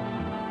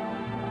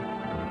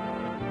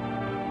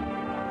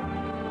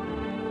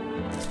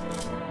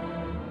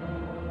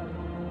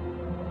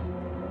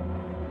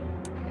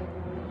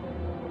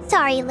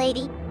 Sorry,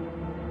 lady.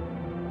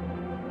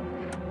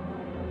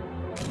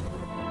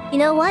 You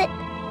know what?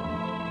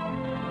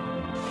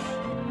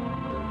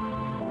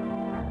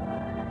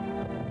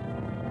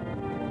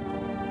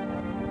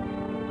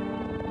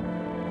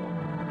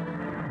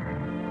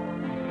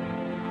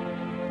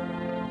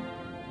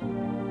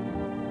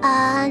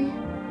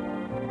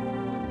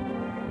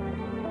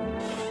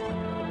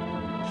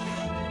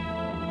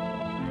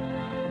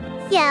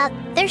 Yeah,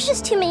 there's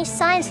just too many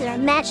signs that are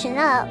matching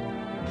up.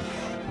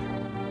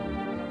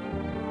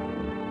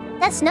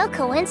 That's no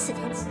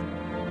coincidence.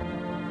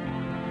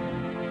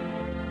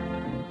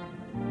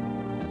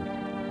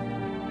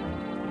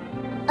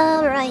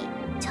 Alright,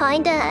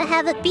 time to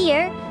have a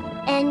beer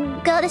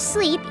and go to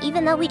sleep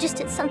even though we just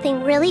did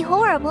something really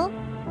horrible.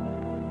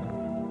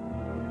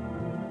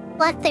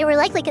 Like they were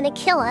likely gonna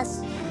kill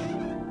us.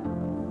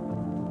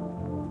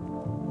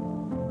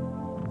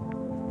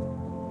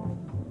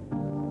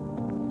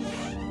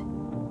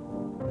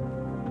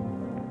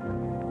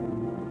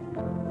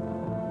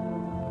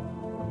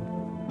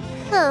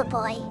 Oh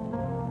boy.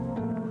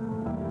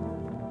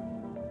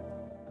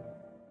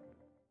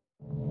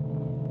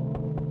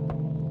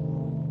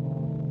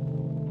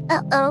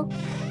 Uh-oh.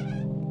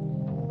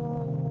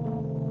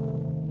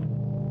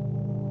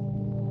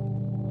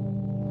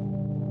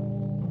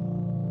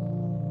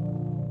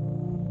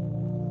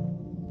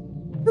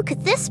 Who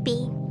could this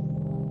be?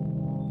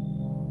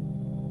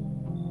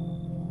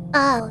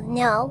 Oh,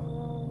 no.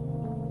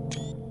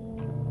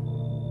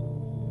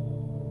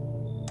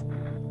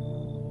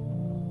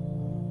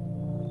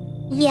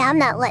 Yeah, I'm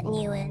not letting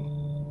you in.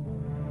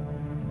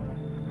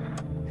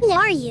 Who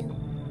are you?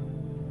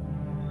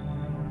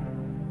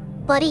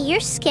 Buddy, you're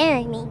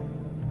scaring me.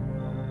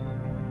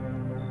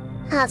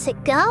 How's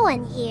it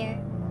going here?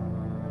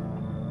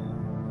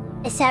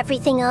 Is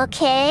everything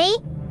okay?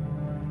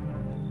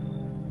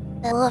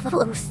 Oh,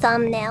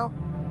 thumbnail.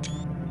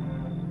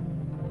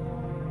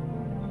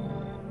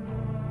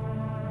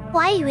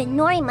 Why are you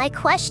ignoring my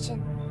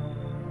question?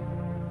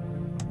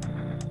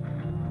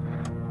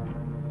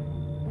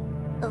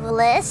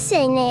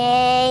 Listen,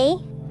 eh?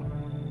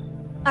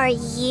 Are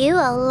you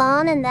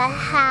alone in the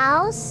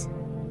house?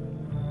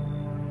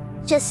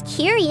 Just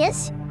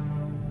curious.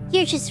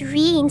 You're just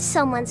reading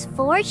someone's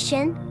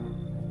fortune.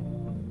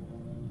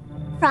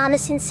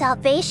 Promising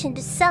salvation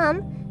to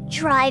some,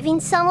 driving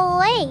some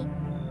away.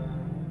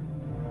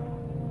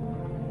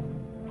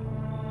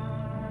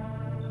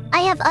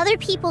 I have other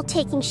people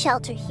taking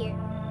shelter here.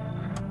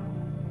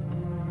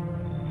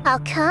 How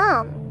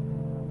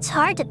come? It's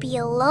hard to be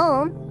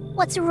alone.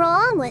 What's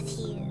wrong with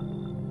you?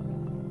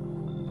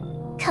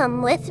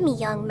 Come with me,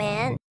 young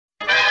man.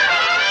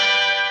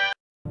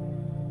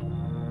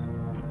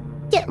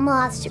 Get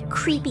lost, you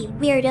creepy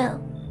weirdo.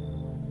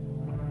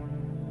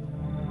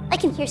 I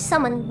can hear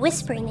someone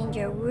whispering in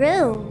your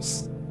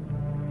rooms.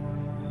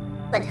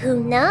 But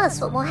who knows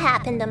what will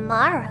happen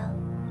tomorrow?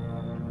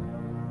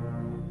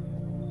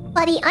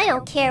 Buddy, I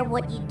don't care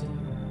what you do.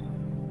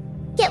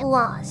 Get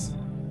lost.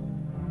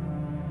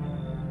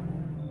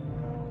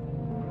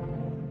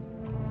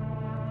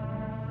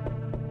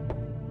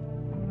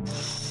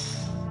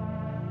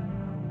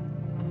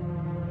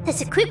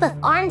 There's a group of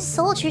armed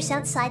soldiers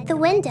outside the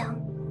window.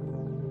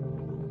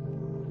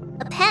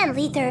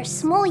 Apparently, there are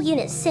small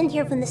units sent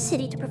here from the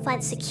city to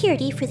provide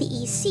security for the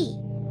EC.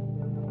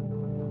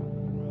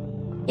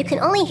 You can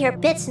only hear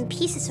bits and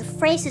pieces of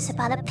phrases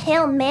about a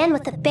pale man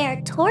with a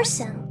bare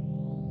torso.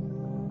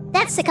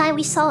 That's the guy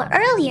we saw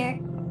earlier.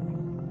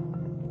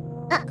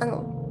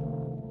 Uh-oh.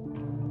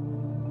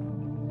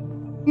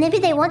 Maybe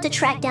they want to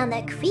track down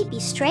that creepy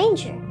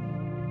stranger.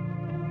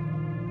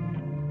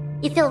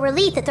 You feel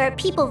relieved that there are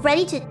people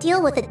ready to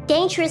deal with a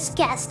dangerous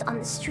guest on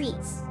the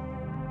streets.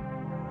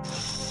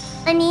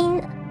 I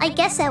mean, I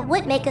guess that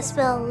would make us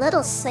feel a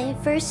little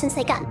safer since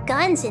they got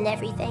guns and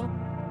everything.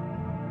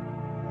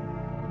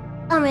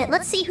 Alright,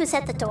 let's see who's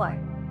at the door.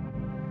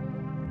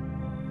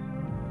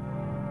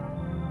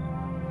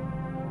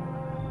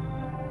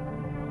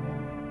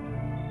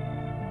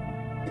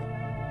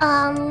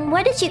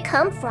 Where did you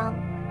come from?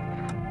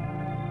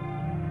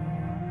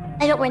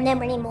 I don't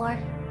remember anymore.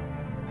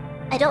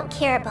 I don't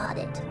care about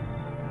it.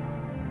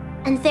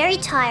 I'm very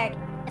tired.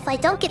 If I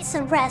don't get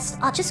some rest,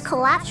 I'll just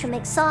collapse from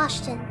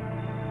exhaustion.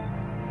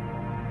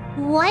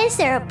 Why is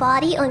there a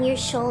body on your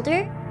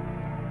shoulder?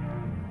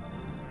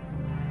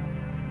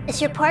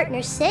 Is your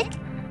partner sick?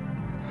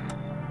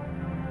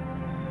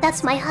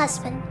 That's my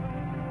husband.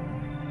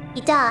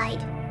 He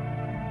died.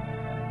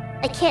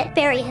 I can't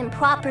bury him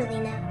properly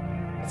now.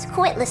 It's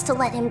pointless to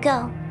let him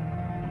go.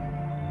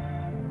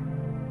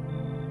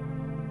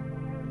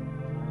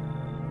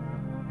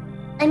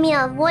 I mean,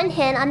 on one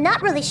hand, I'm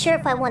not really sure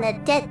if I want a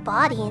dead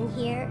body in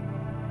here.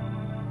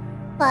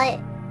 But...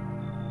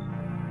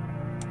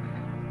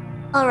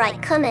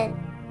 Alright, come in.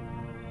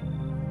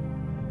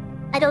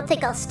 I don't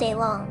think I'll stay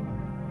long.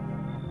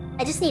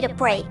 I just need a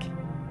break.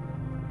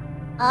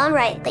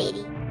 Alright,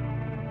 lady.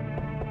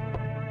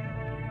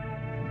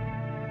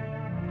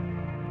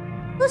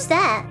 Who's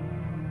that?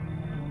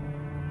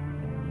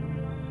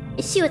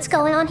 You see what's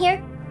going on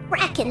here?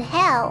 Frackin'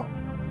 hell!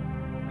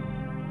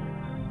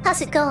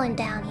 How's it going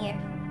down here?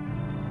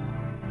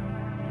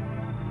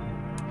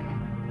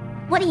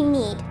 What do you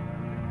need?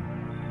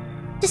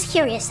 Just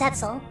curious,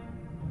 that's all.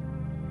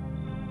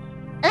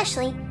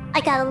 Actually,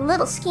 I got a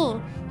little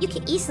scheme. You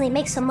could easily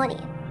make some money.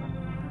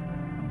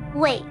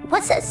 Wait,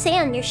 what's that say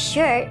on your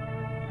shirt?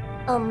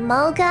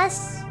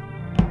 Omogus?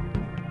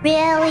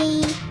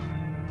 Really?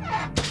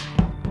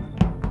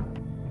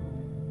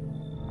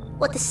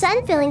 With the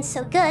sun feeling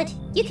so good,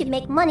 you could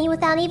make money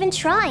without even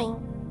trying.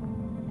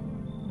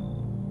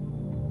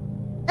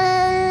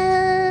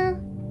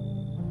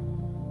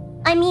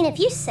 I mean, if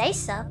you say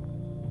so.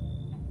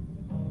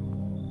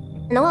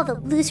 I know all the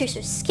losers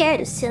are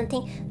scared of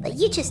something, but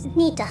you just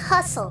need to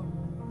hustle.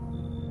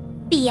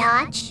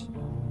 Biatch.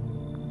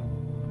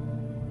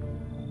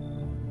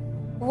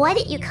 Why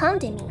did you come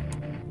to me?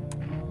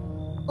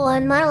 Or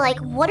more like,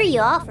 what are you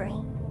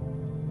offering?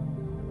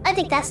 I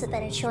think that's the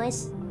better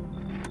choice.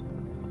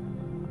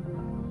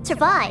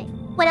 Survive.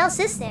 What else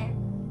is there?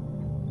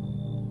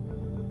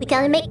 We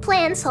gotta make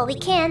plans while we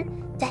can.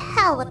 To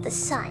hell with the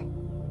sun.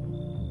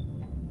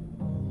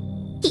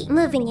 Keep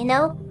moving, you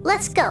know.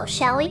 Let's go,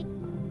 shall we?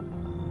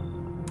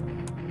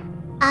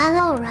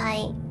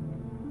 Alright.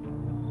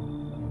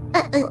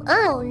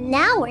 Oh,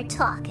 now we're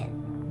talking.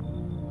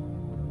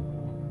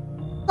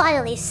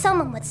 Finally,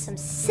 someone with some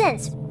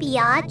sense,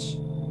 biatch.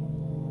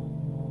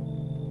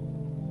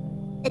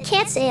 You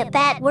can't say a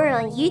bad word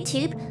on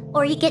YouTube,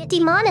 or you get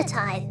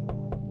demonetized.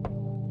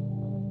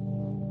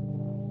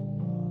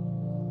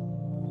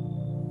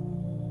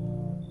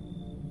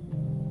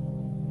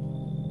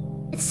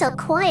 It's so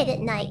quiet at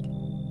night.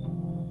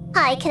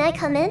 Hi, can I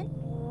come in?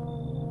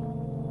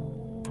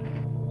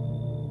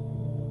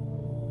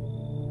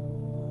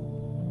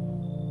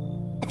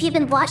 Have you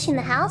been washing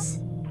the house?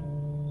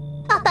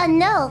 Papa,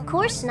 no, of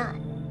course not.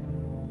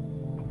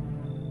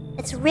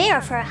 It's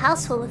rare for a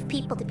house full of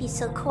people to be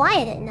so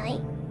quiet at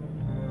night.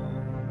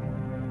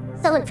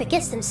 Someone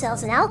forgets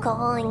themselves in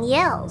alcohol and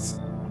yells.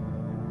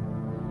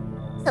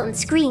 Someone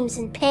screams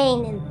in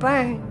pain and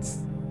burns.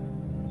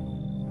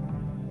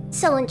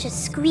 Someone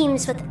just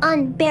screams with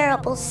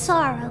unbearable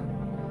sorrow.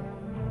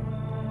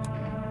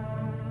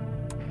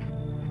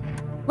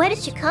 Where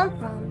did you come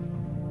from?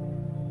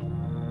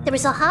 There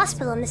was a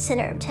hospital in the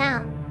center of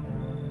town.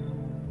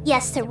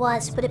 Yes, there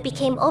was, but it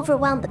became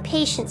overwhelmed with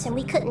patients and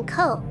we couldn't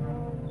cope.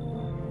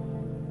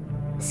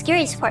 The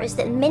scariest part is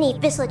that many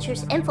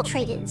villagers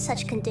infiltrated in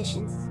such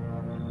conditions.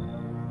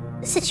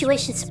 The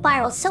situation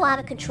spiraled so out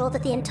of control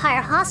that the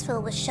entire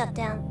hospital was shut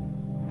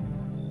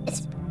down.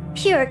 It's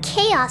pure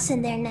chaos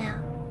in there now.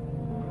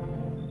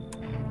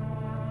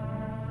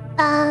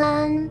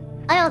 I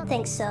don't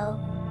think so.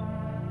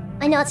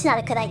 I know it's not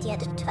a good idea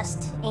to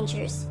trust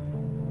strangers.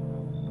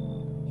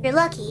 If you're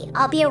lucky,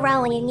 I'll be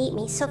around when you need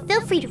me, so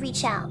feel free to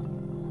reach out.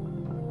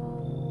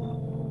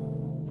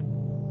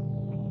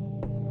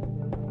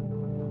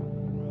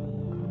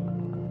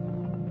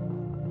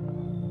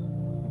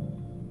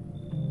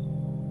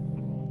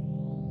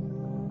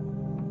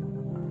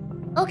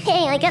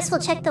 Okay, I guess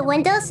we'll check the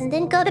windows and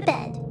then go to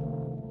bed.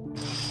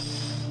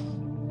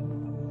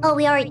 Oh,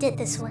 we already did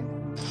this one.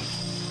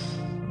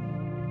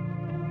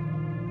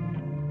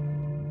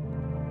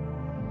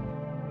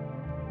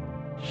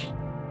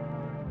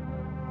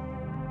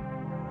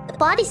 The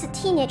bodies of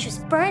teenagers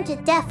burned to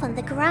death on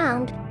the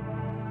ground.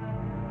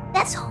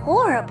 That's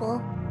horrible.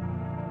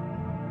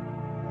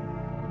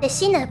 They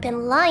seem to have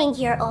been lying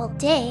here all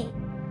day.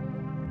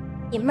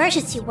 The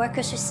emergency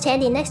workers are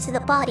standing next to the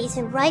bodies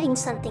and writing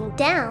something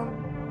down.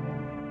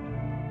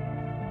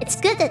 It's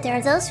good that there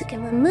are those who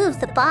can remove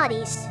the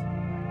bodies.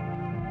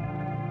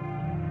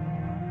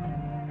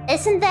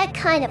 Isn't that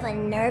kind of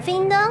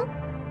unnerving, though?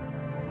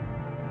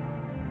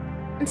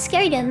 I'm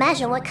scared to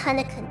imagine what kind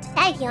of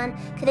contagion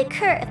could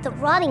occur if the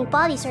rotting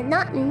bodies are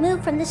not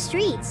removed from the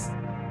streets.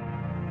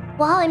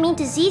 Well, I mean,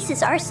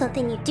 diseases are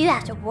something you do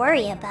have to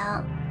worry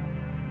about.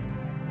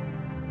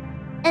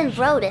 And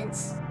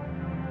rodents.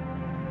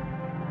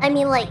 I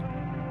mean, like,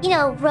 you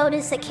know,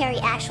 rodents that carry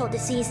actual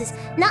diseases,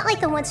 not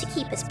like the ones you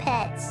keep as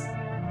pets.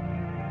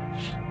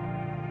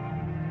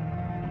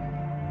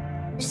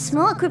 There's a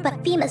small group of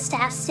FEMA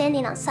staff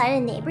standing outside a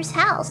neighbor's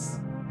house.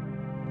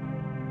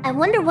 I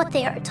wonder what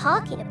they are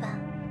talking about.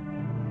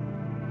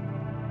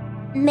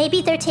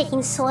 Maybe they're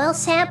taking soil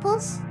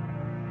samples?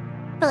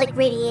 For like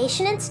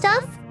radiation and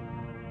stuff?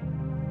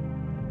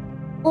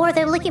 Or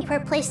they're looking for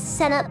a place to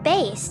set up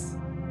base.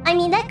 I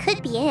mean, that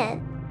could be it.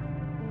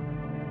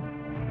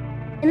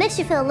 It makes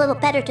you feel a little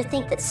better to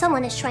think that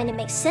someone is trying to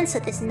make sense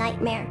of this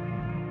nightmare.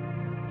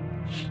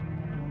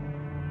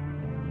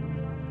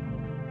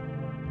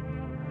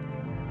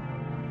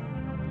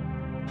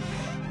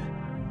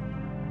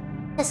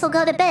 Guess we'll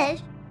go to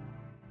bed.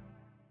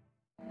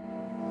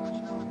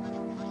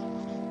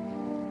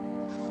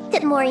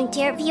 Good morning,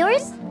 dear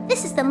viewers.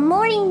 This is the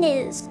morning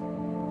news.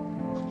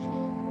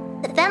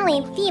 The family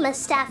and FEMA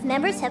staff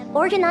members have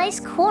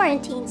organized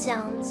quarantine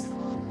zones.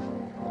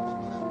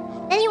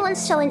 Anyone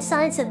showing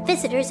signs of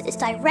visitors is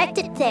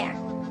directed there.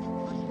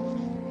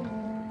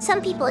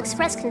 Some people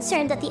express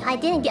concern that the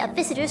identity of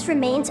visitors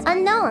remains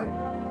unknown.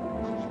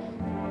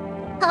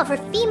 However,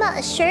 FEMA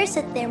assures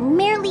that they're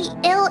merely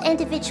ill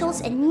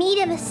individuals in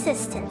need of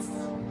assistance.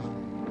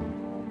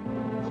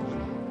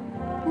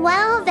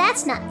 Well,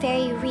 that's not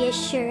very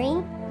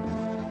reassuring.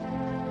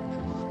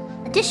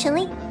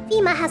 Additionally,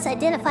 FEMA has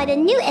identified a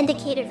new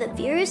indicator of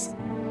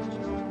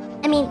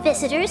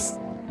visitors,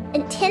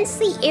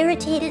 intensely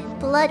irritated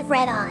blood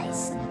red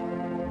eyes.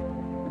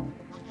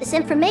 This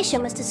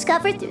information was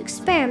discovered through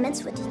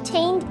experiments with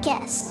detained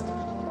guests.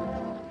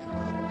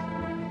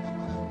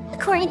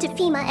 According to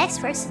FEMA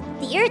experts,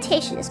 the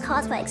irritation is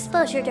caused by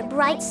exposure to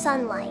bright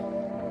sunlight.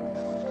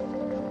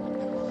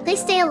 Please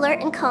stay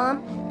alert and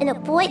calm and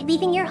avoid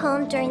leaving your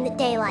home during the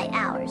daylight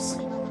hours.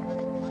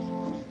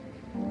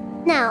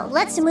 Now,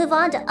 let's move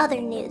on to other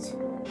news.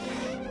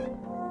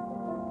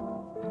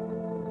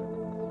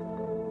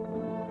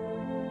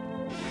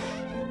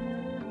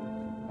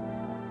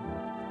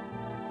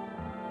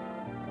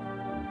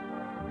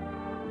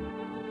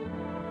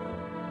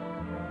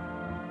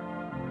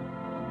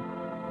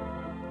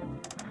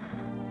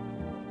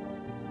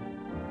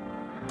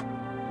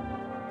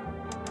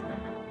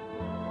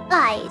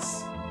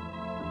 Guys,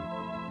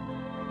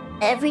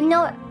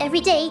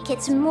 every day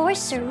gets more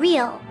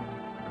surreal.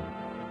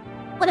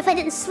 What if I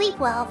didn't sleep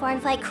well, or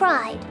if I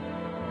cried?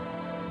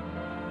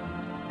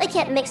 I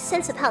can't make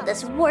sense of how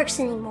this works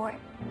anymore.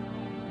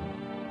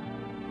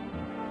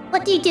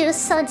 What do you do if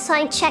sun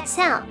sign checks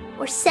out,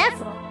 or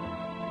several?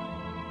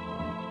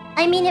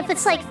 I mean, if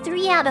it's like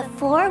 3 out of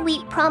 4,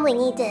 we probably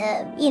need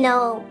to, you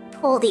know,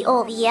 pull the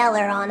old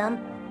yeller on them.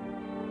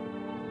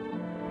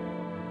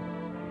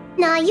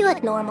 Nah, you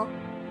look normal.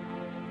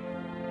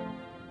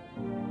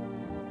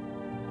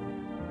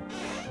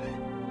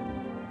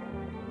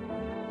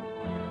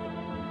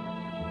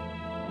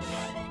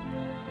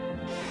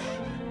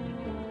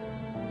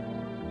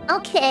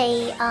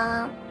 Okay,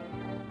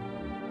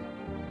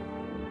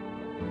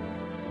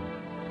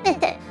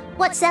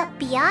 what's up,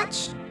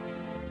 biatch?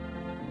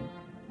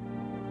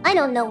 I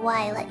don't know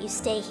why I let you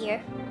stay here.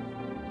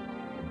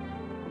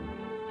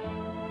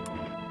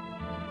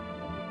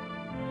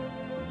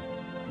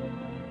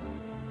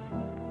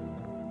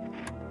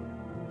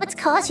 What's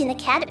causing the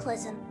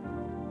cataclysm?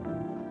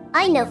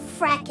 I know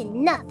frackin'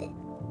 nothing.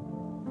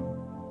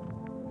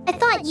 I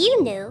thought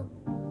you knew.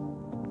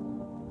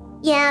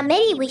 Yeah,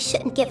 maybe we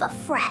shouldn't give a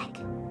frack.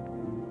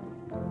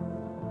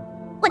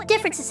 What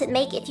difference does it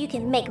make if you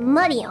can make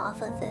money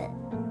off of it?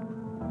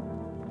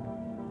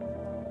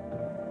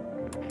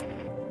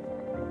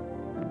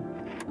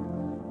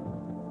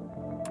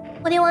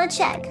 What do you want to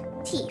check?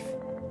 Teeth.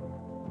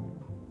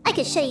 I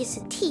could show you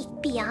some teeth,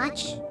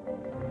 biatch.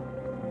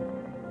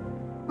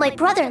 My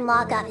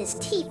brother-in-law got his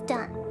teeth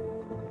done.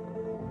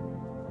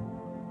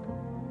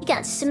 He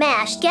got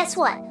smashed. Guess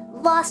what?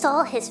 Lost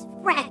all his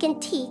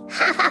frackin' teeth.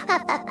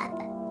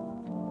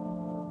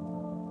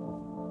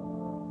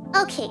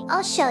 Okay,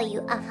 I'll show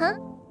you.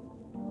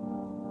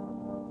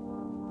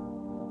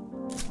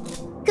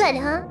 Good,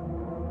 huh?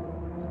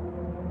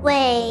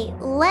 Wait,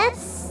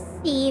 let's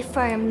see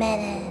for a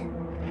minute.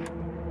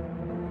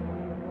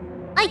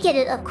 I get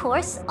it, of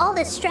course. All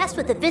this stress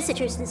with the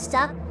visitors and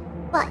stuff.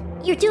 But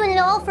you're doing it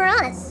all for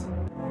us.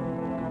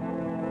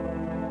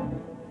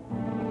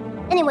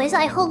 Anyways,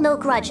 I hold no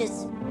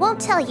grudges. Won't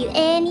tell you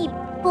any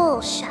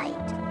bullshit.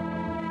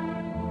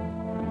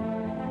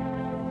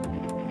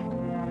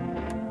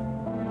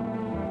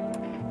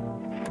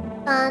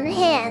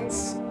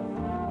 Hands.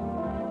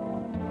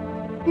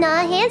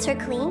 Nah, hands are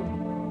clean.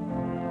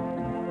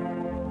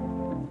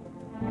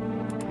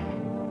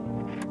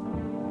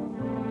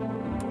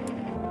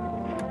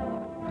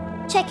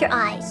 Check your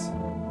eyes.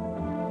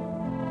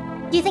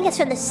 Do you think it's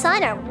from the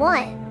sun or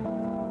what?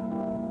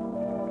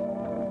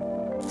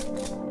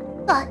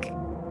 Fuck.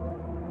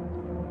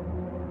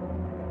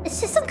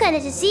 It's just some kind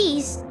of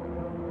disease.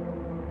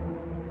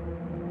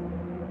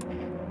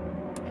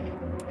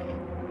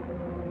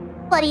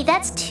 Buddy,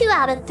 that's 2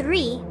 out of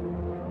 3.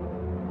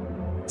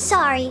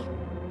 Sorry.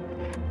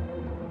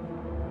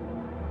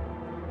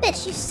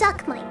 Bitch, you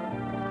suck, Mike.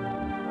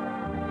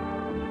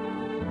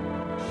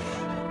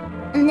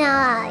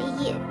 Nah,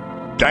 you.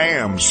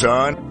 Damn,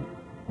 son.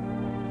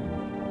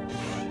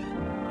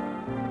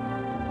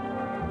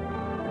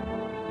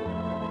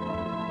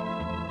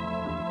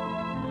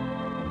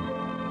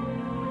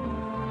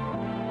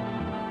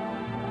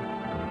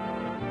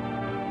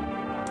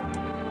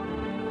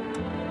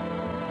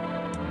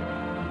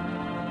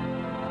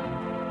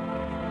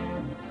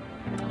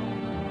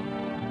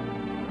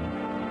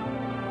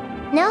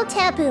 No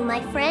taboo, my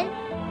friend.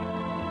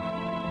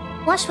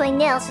 Wash my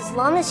nails as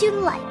long as you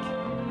like.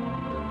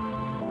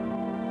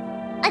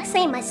 I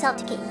train myself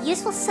to get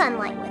useful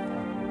sunlight with them.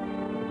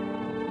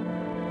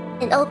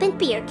 And open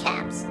beer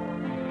caps.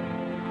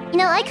 You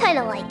know, I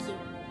kinda like you.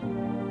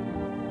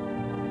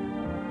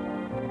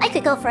 I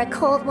could go for a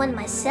cold one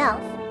myself.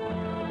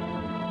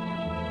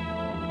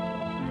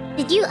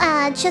 Did you,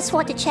 just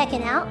want to check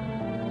it out?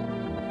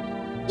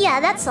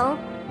 Yeah, that's all.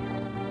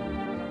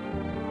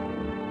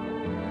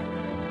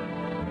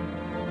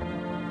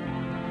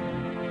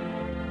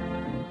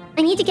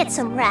 I need to get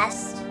some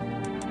rest.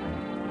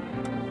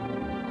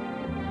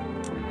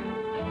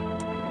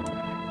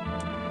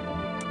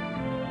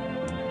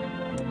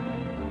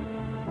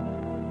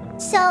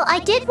 So I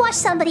did watch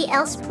somebody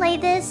else play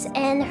this,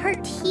 and her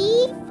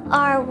teeth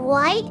are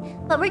white,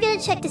 but we're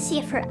gonna check to see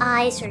if her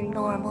eyes are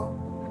normal.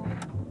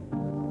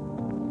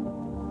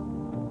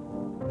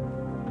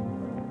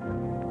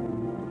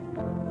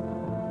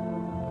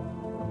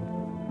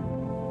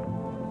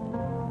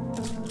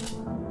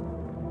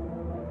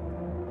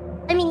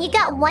 I mean, you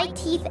got white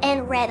teeth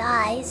and red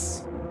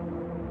eyes.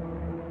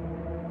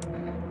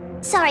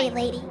 Sorry,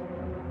 lady.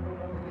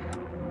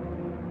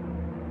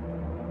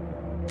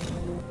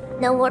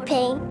 No more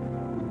pain?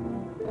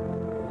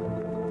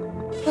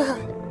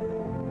 Ugh.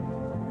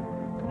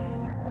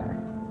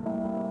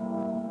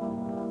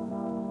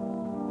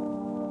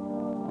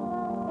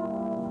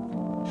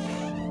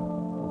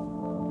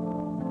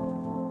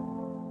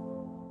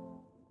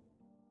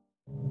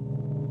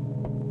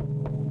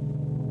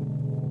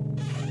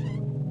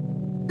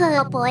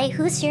 Oh boy,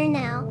 who's here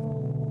now?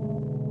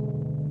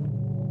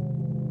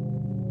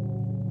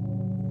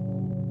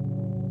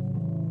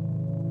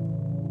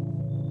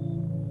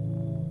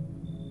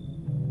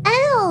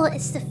 Oh,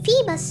 it's the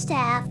FEMA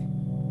staff.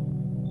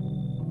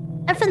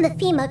 I'm from the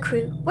FEMA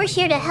crew. We're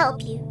here to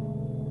help you.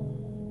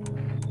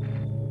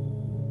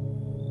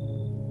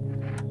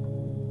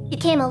 You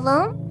came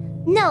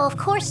alone? No, of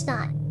course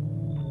not.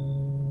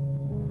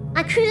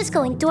 Our crew is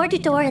going door to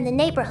door in the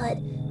neighborhood.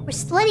 We're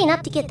splitting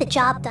up to get the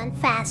job done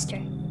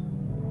faster.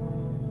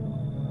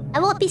 I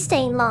won't be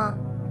staying long.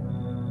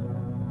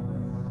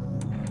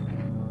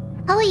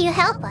 How will you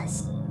help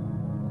us?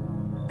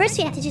 First,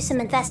 we have to do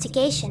some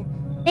investigation.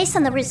 Based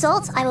on the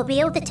results, I will be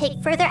able to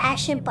take further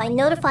action by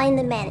notifying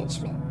the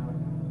management.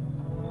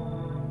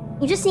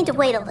 You just need to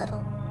wait a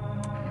little.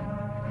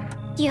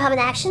 Do you have an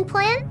action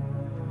plan?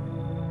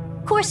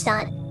 Of course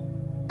not.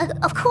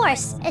 Of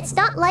course, it's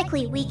not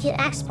likely we can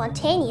act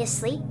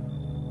spontaneously.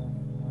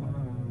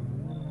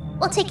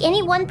 We'll take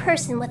any one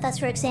person with us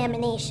for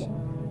examination.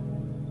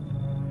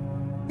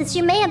 Since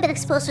you may have been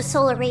exposed to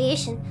solar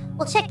radiation,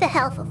 we'll check the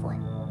health of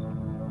one.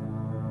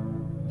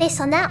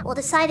 Based on that, we'll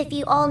decide if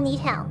you all need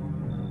help.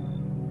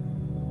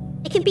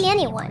 It can be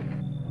anyone.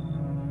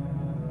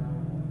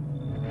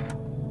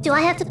 Do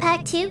I have to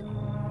pack too?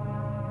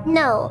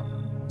 No.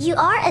 You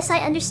are, as I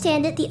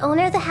understand it, the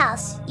owner of the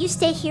house. You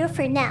stay here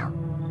for now.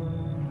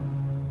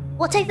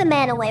 We'll take the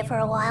man away for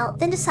a while,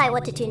 then decide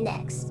what to do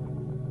next.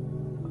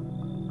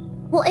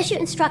 We'll issue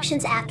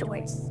instructions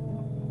afterwards.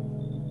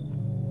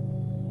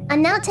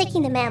 I'm now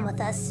taking the man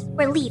with us.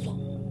 We're leaving.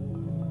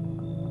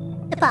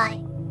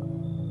 Goodbye.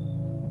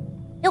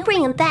 You'll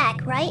bring him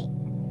back, right?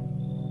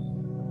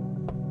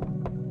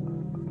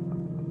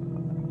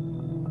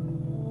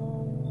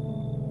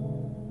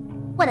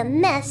 What a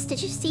mess.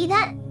 Did you see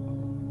that?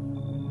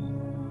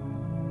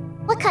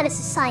 What kind of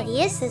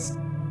society is this?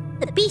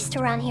 The beasts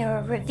around here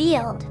are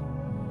revealed.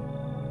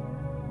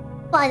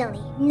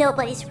 Finally,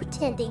 nobody's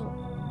pretending.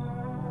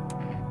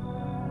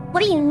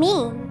 What do you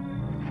mean?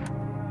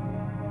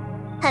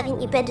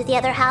 Haven't you been to the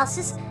other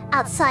houses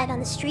outside on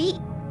the street?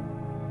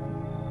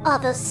 All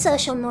those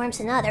social norms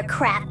and other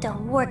crap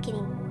don't work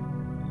anymore.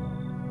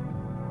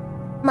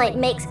 Might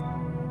make...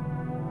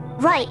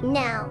 Right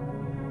now.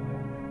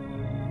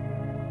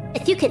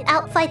 If you can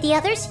outfight the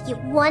others,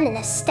 you've won an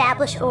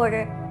established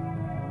order.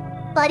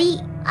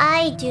 Buddy,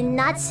 I do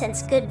not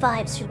sense good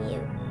vibes from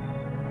you.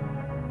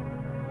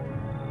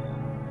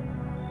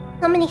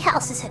 How many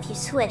houses have you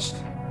switched?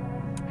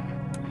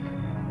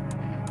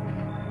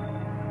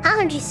 How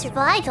have you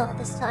survived all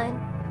this time?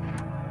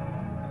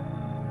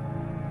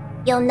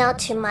 You'll know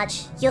too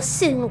much. You'll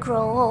soon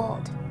grow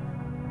old.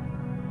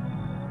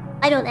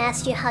 I don't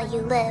ask you how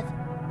you live.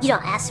 You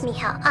don't ask me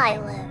how I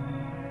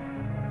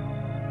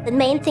live. The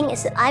main thing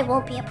is that I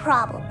won't be a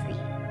problem for you.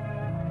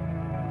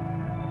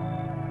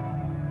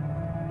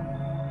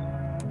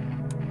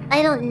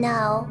 I don't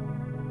know.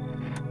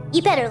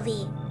 You better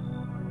leave.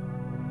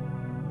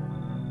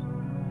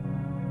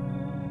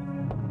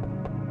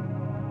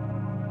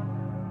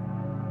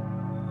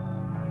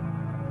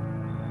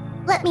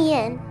 Let me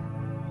in.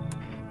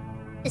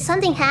 Did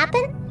something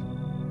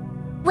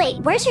happen? Wait,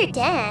 where's your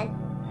dad?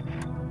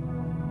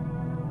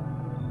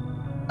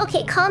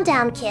 Okay, calm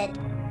down, kid.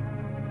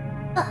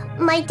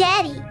 My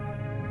daddy.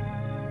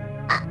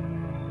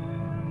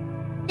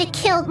 They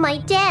killed my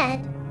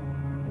dad.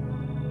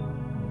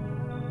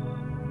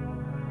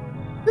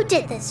 Who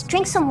did this?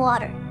 Drink some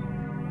water.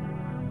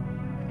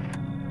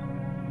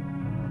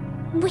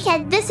 We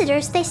had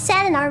visitors. They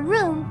sat in our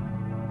room.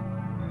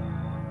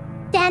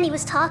 Danny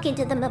was talking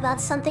to them about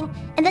something,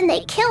 and then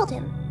they killed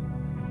him.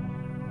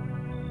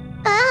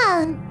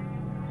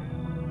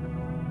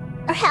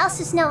 Our house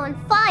is now on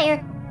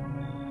fire.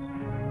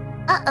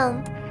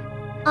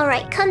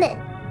 Alright, come in.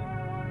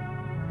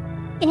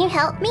 Can you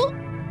help me?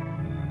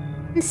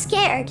 I'm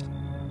scared.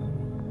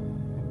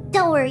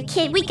 Don't worry,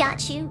 kid, we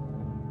got you.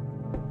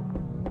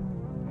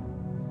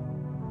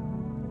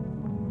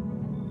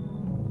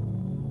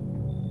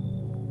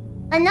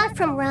 I'm not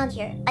from around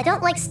here. I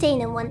don't like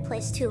staying in one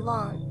place too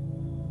long.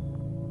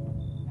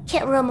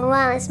 Can't roam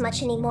around as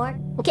much anymore.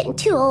 I'm getting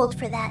too old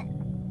for that.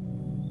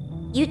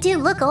 You do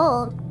look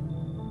old.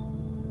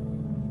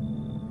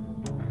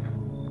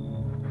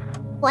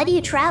 Why do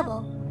you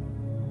travel?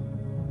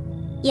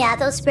 Yeah,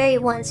 those very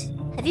ones.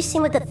 Have you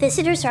seen what the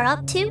visitors are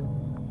up to?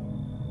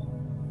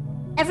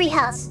 Every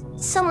house,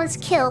 someone's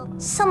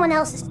killed, someone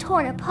else is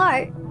torn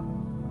apart.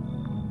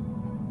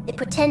 They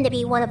pretend to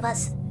be one of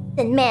us,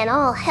 then man,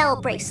 all hell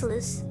breaks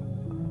loose.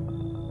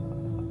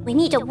 We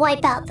need to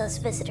wipe out those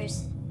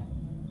visitors.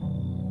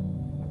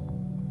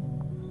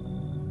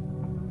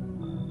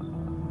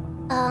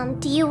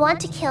 Do you want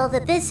to kill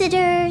the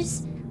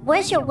visitors?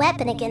 Where's your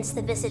weapon against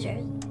the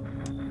visitors?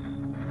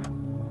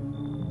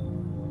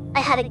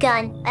 I had a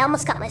gun. I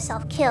almost got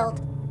myself killed.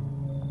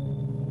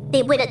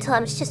 They waited till I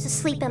was just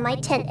asleep in my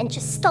tent and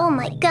just stole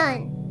my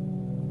gun.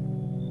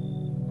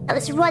 I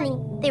was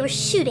running. They were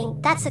shooting.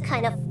 That's the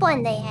kind of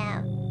fun they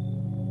have.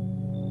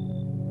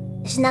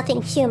 There's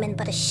nothing human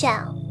but a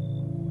shell.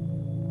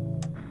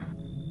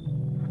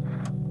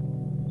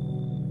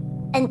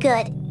 And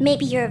good.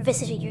 Maybe you're a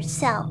visitor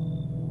yourself.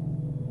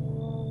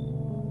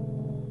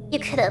 You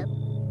could've...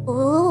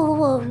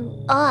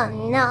 Ooh, oh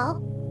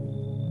no.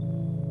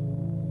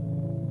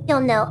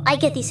 You'll know, I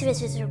get these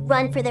visitors to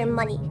run for their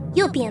money.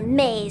 You'll be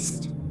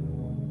amazed.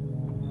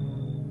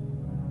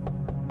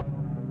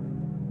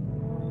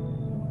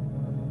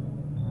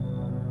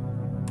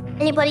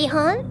 Anybody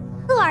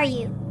home? Who are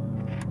you?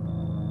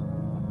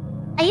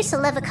 I used to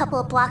live a couple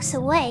of blocks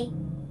away.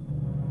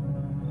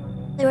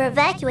 We were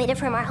evacuated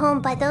from our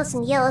home by those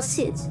in yellow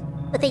suits,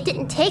 but they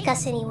didn't take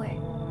us anywhere.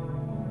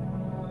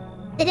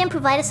 They didn't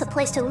provide us a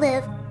place to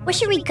live. Where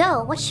should we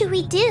go? What should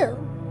we do?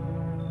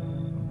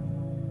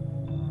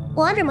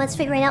 Wanderman's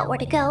figuring out where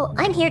to go.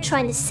 I'm here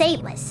trying to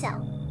save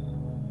myself.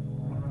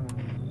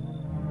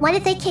 Why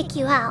did they kick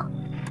you out?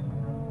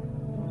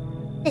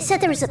 They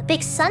said there was a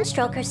big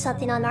sunstroke or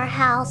something on our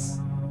house.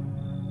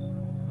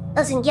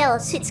 Those in yellow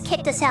suits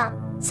kicked us out.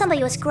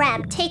 Somebody was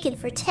grabbed, taken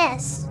for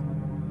tests.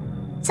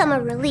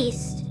 Someone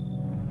released.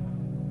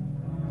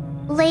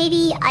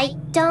 Lady, I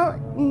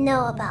don't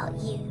know about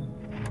you.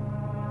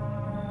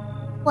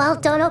 Well,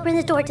 don't open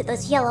the door to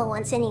those yellow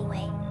ones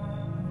anyway.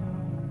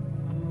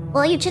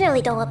 Well, you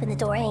generally don't open the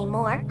door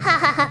anymore. Ha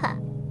ha ha ha.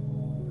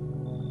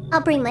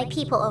 I'll bring my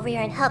people over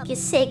here and help you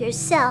save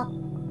yourself.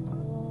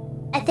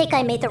 I think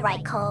I made the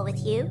right call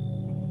with you.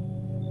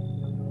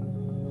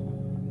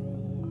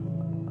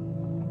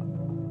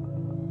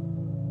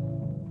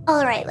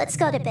 Alright, let's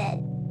go to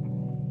bed.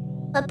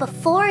 But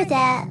before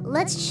that,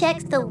 let's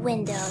check the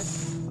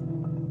windows.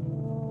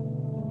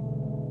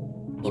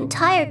 The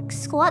entire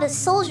squad of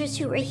soldiers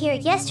who were here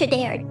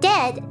yesterday are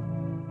dead.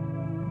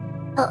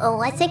 Uh-oh,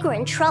 I think we're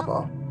in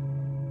trouble.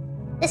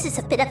 This is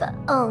a bit of a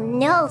oh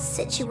no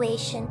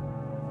situation.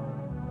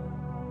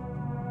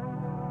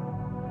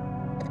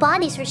 The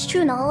bodies are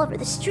strewn all over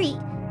the street,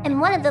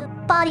 and one of the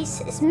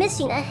bodies is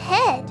missing a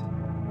head.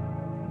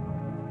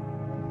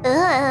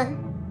 Ugh.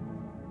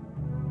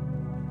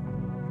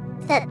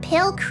 Did that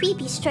pale,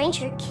 creepy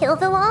stranger kill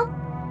them all?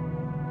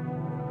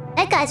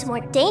 That guy's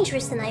more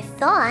dangerous than I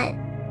thought.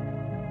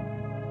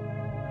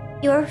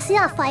 You are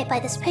terrified by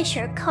this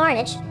picture of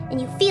carnage,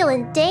 and you feel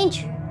in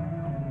danger.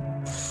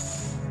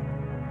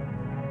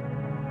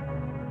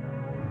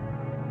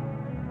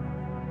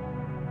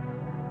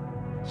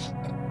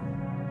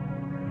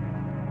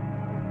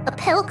 A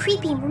pale,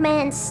 creepy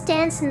man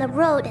stands in the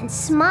road and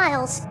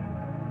smiles.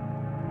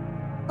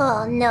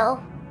 Oh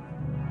no.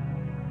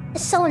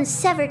 There's someone's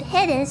severed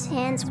head in his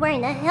hands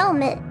wearing a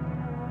helmet.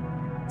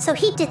 So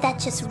he did that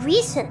just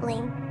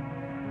recently.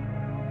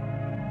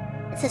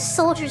 It's a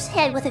soldier's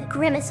head with a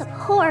grimace of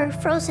horror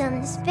frozen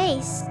on his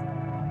face.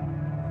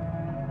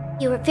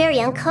 You were very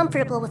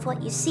uncomfortable with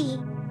what you see.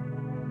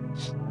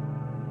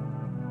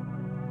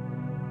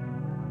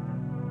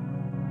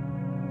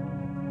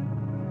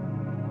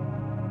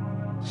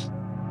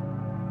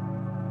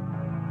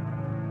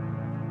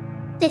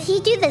 Did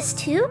he do this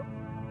too?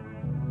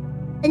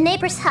 The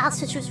neighbor's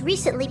house, which was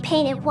recently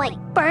painted white,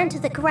 burned to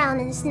the ground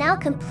and is now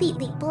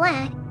completely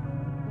black.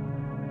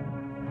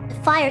 The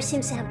fire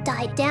seems to have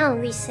died down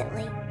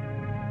recently.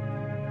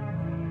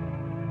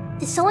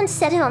 Did someone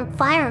set it on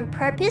fire on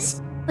purpose?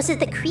 Was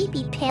it the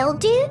creepy pale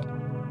dude?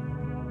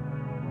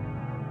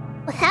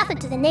 What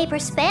happened to the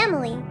neighbor's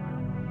family?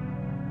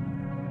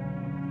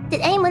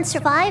 Did anyone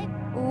survive?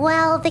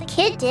 Well, the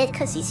kid did,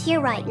 because he's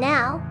here right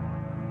now.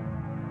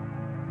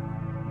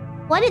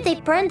 Why did they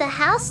burn the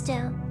house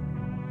down?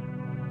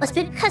 Was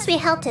it because we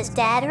helped his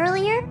dad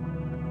earlier?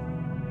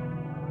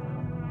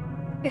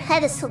 Your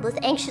head is filled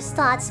with anxious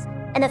thoughts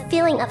and a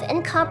feeling of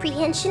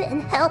incomprehension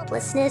and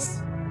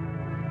helplessness.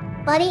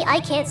 Buddy, I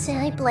can't say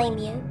I blame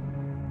you.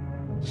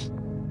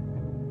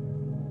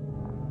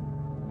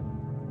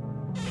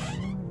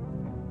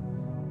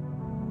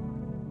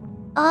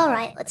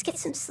 Alright, let's get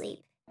some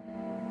sleep.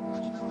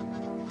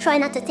 Try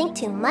not to think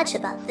too much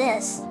about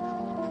this.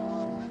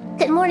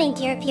 Good morning,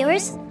 dear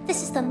viewers.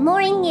 This is the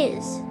morning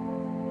news.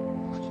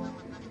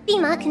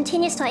 FEMA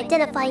continues to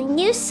identify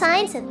new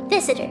signs of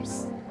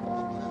visitors.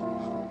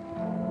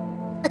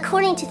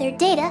 According to their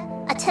data,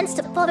 attempts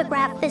to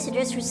photograph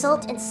visitors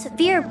result in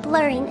severe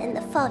blurring in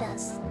the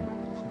photos.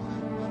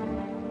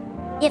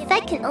 The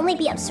effect can only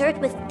be observed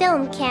with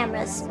film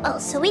cameras,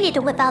 so we need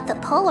to whip out the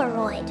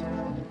Polaroid.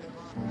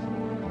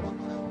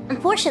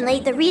 Unfortunately,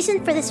 the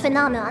reason for this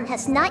phenomenon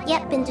has not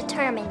yet been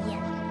determined yet.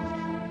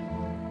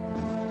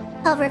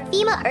 However,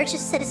 FEMA urges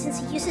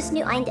citizens to use this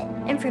new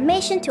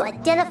information to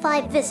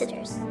identify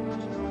visitors.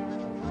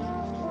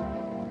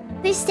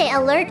 Please stay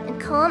alert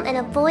and calm and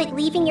avoid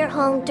leaving your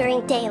home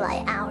during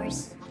daylight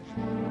hours.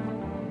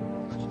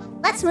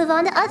 Let's move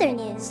on to other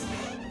news.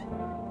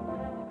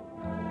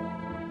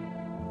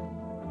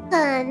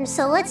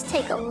 So let's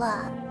take a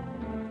look.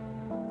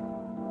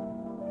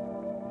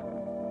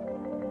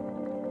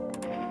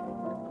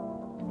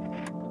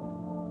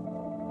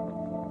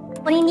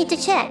 What do you need to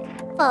check?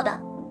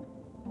 Photo.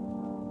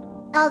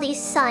 All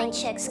these sign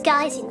checks,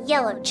 guys in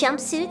yellow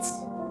jumpsuits.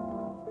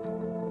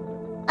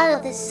 All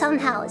of this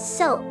somehow is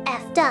so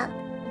effed up.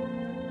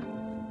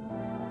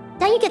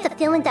 Don't you get the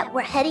feeling that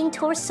we're heading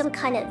towards some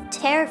kind of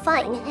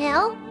terrifying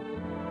hell?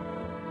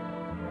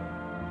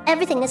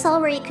 Everything is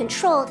already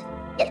controlled,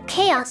 yet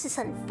chaos is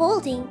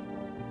unfolding.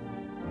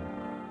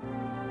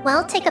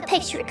 Well, take a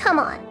picture, come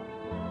on.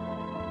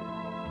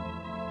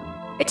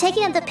 You're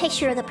taking up the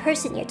picture of the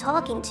person you're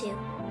talking to.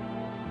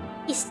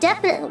 He's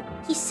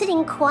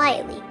sitting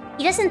quietly.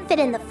 He doesn't fit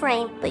in the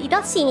frame, but you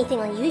don't see anything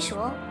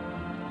unusual.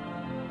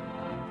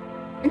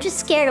 I'm just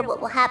scared of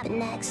what will happen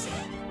next.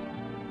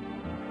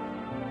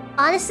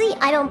 Honestly,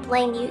 I don't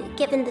blame you,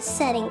 given the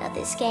setting of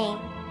this game.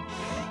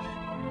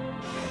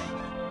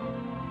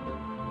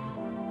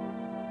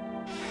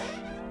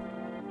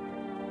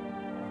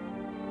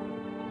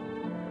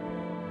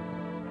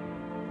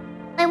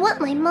 I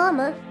want my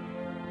mama.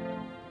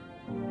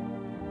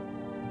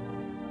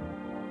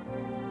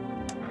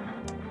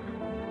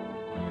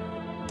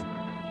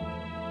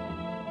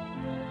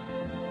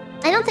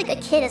 I don't think a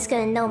kid is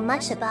going to know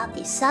much about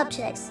these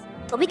subjects,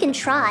 but we can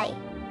try.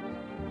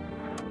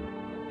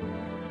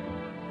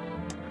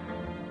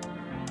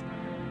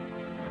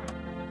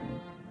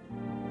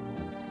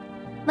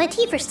 My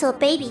teeth are still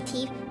baby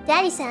teeth.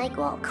 Daddy said I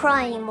won't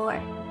cry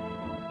anymore.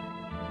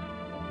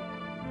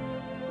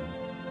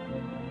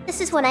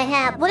 This is what I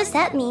have. What does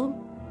that mean?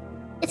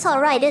 It's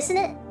alright, isn't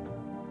it?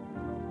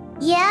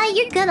 Yeah,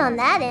 you're good on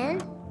that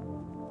end.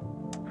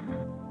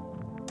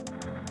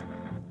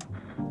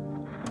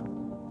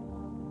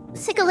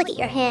 Let's take a look at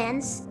your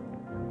hands.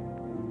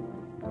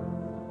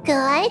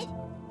 Good.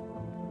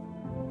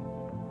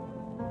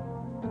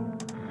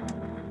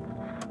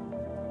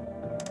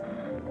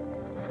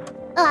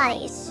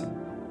 Eyes.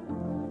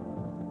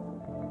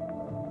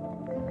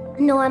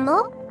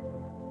 Normal.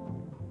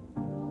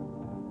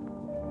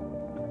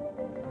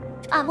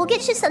 We'll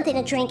get you something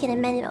to drink in a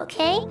minute,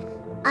 okay?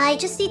 I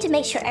just need to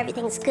make sure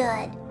everything's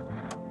good.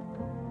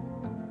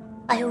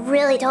 I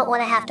really don't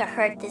want to have to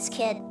hurt this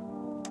kid.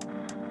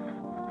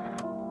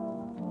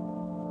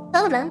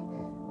 Hold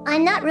on.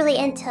 I'm not really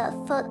into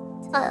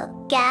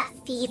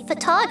gaffy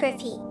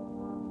photography.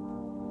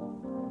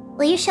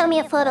 Will you show me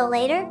a photo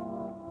later?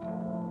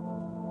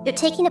 You're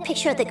taking a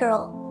picture of the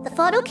girl. The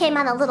photo came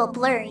out a little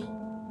blurry.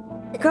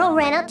 The girl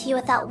ran up to you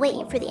without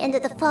waiting for the end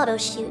of the photo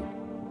shoot.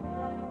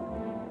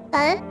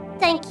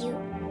 Thank you.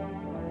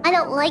 I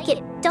don't like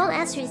it. Don't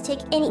ask her to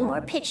take any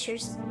more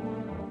pictures.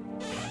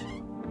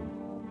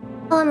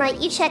 Alright,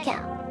 you check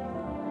out.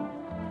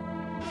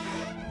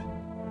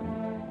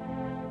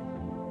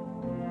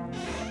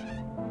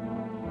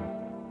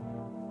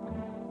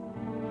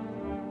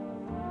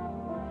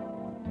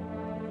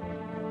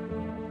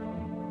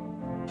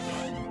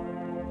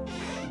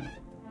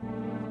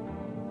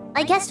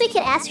 I guess we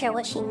could ask her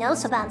what she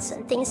knows about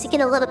some things to get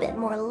a little bit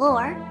more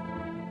lore.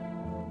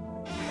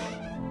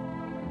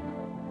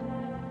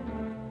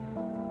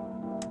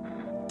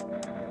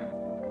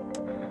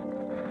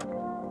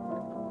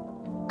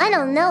 I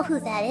don't know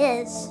who that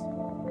is.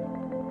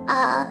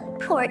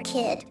 Poor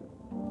kid.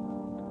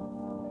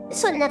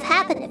 This wouldn't have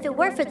happened if it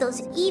weren't for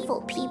those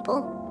evil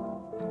people.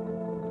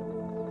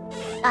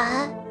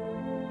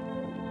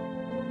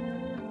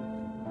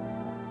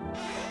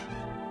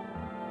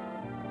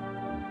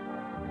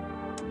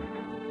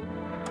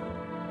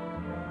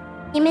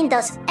 You mean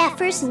those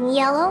effers in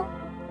yellow?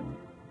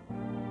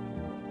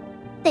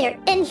 They are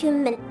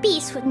inhuman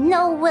beasts with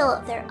no will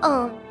of their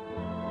own.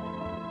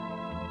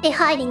 They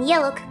hide in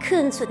yellow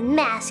cocoons with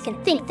masks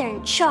and think they're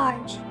in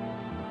charge.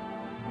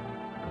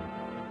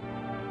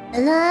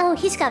 No,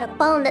 he's got a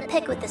bone to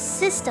pick with the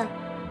system.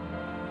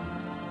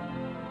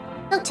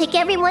 They'll take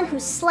everyone who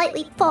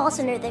slightly falls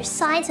under their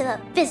signs of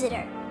a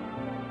visitor.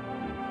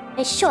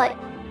 In short,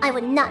 I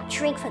would not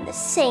drink from the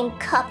same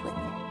cup with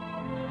them.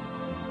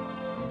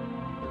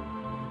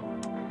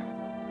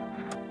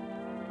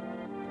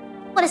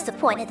 What is the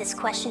point of this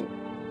question?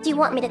 Do you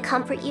want me to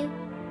comfort you?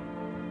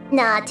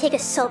 Nah, take a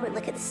sober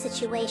look at the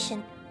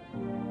situation.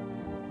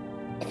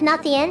 If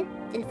not the end,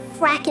 then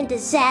frackin'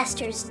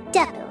 disaster is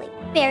definitely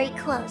very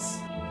close.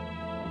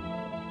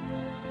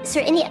 Is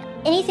there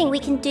anything we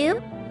can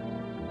do?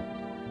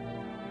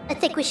 I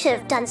think we should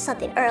have done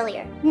something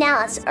earlier.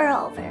 Now it's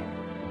over.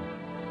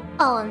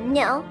 Oh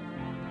no.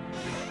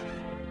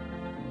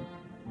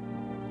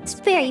 It's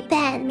very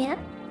bad, man.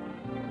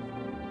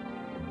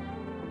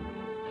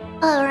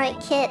 Alright,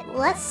 kid,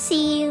 let's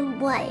see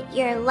what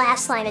your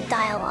last line of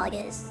dialogue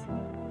is.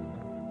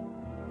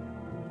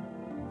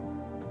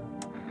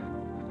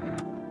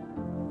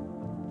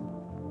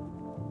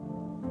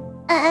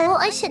 Well,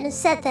 I shouldn't have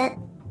said that.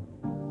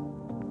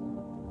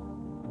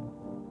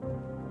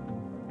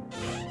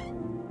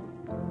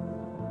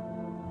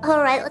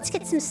 Alright, let's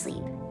get some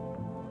sleep.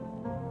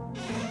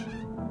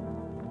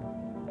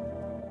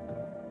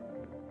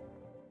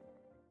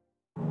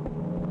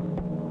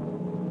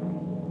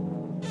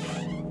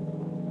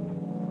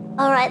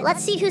 Alright,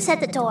 let's see who's at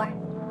the door.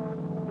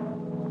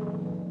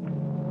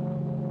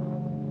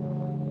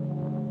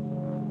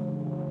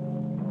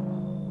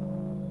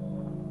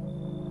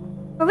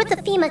 We're with the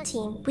FEMA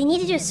team. We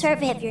need to do a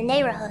survey of your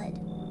neighborhood.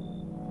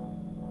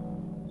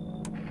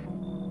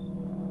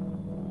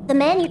 The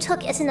man you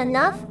took isn't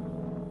enough?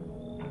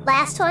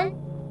 Last one?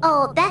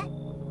 Oh, that...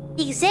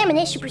 The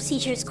examination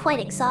procedure is quite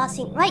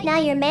exhausting. Right now,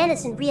 your man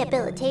is in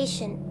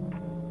rehabilitation.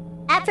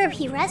 After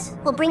he rests,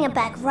 we'll bring him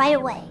back right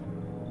away.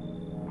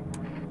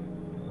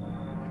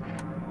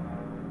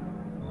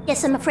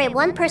 Yes, I'm afraid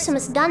one person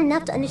was not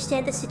enough to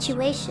understand the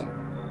situation.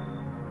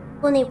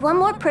 We'll need one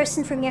more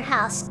person from your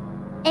house.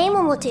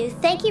 Anyone will do.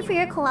 Thank you for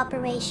your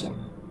cooperation.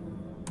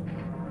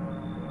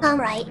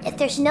 Alright, if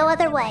there's no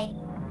other way.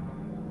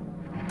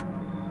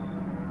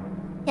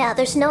 Yeah,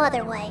 there's no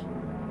other way.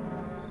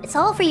 It's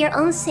all for your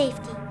own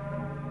safety.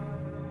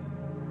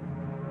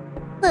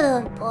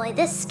 Oh boy,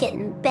 this is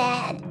getting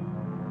bad.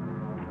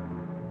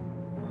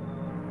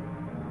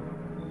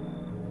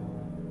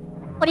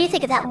 What do you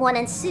think of that one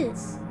in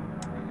suits?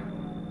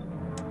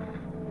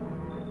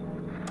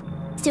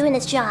 He's doing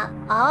his job.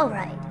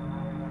 Alright.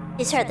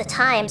 These are the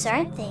times,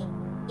 aren't they?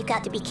 You've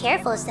got to be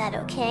careful, is that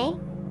okay?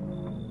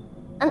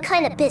 I'm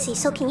kinda busy,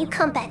 so can you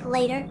come back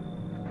later?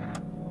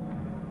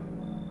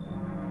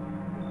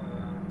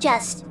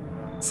 Just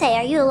say,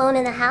 are you alone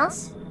in the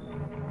house?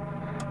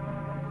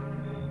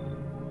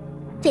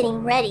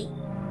 Getting ready.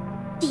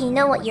 Do you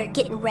know what you're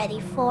getting ready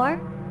for?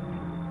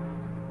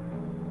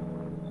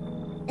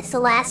 It's the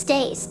last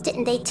days,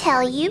 didn't they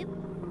tell you?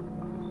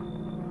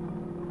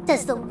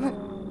 Does the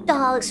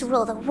dogs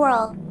rule the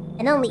world,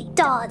 and only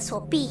dogs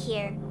will be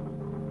here.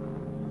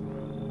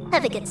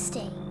 Have a good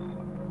stay.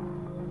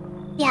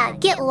 Yeah,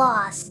 get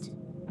lost.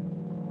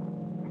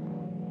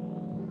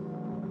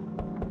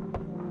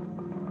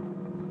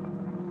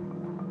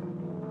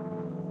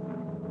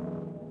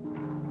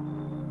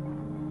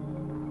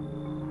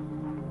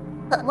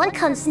 But what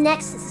comes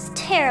next is this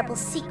terrible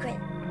secret.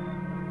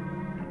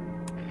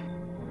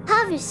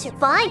 How have you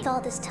survived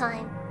all this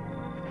time?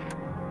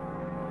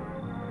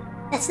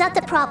 That's not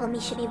the problem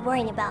you should be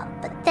worrying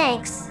about, but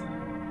thanks.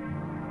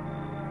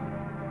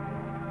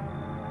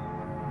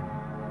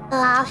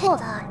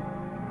 Hold on.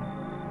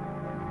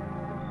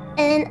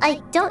 And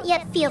I don't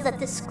yet feel that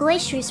the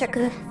glaciers are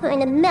going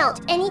to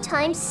melt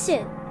anytime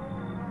soon.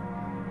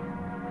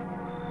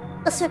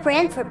 Also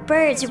ran for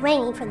birds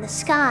raining from the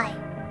sky.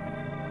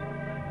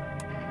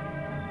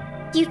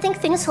 Do you think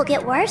things will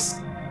get worse?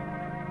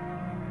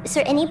 Is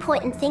there any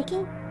point in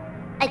thinking?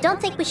 I don't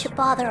think we should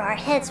bother our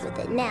heads with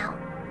it now.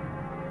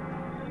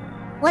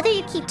 Whether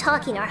you keep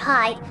talking or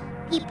hide,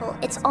 people,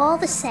 it's all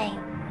the same.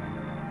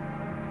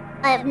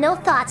 I have no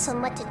thoughts on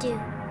what to do.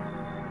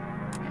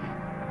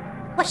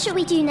 What should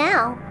we do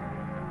now?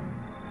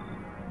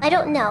 I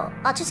don't know.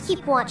 I'll just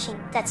keep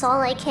watching. That's all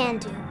I can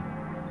do.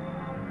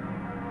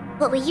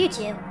 What will you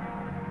do?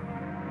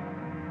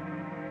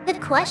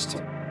 Good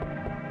question.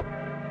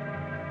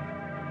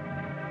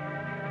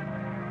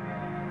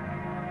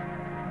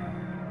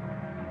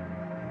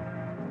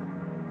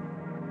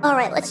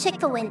 Alright, let's check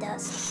the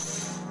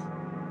windows.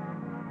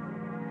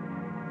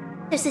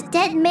 There's a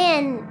dead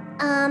man,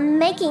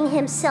 making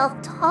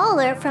himself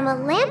taller from a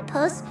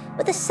lamppost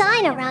with a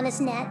sign around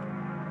his neck.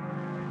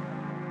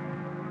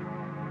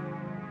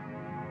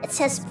 It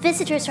says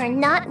visitors are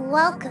not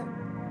welcome.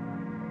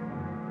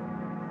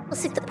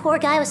 Looks like the poor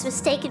guy was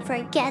mistaken for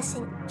a guest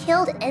and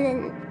killed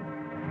in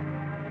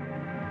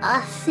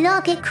a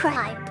flagrant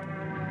crime.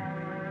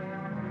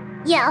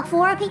 Yeah, a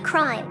flagrant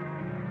crime.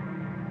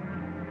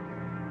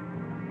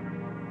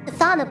 The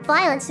thought of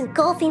violence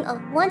engulfing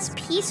a once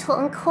peaceful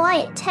and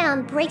quiet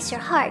town breaks your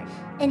heart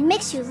and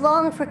makes you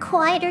long for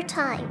quieter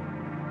time.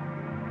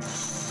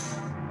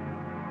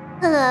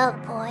 Oh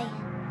boy,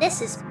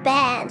 this is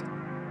bad.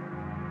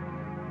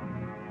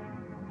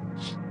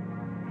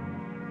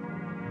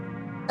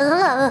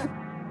 Ugh.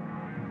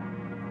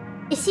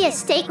 You see a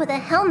stake with a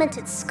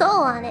helmeted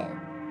skull on it.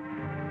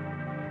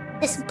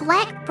 This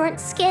black burnt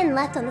skin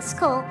left on the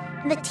skull,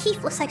 and the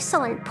teeth looks like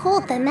someone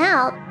pulled them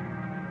out.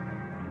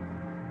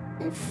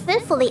 And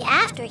thankfully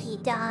after he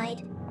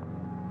died.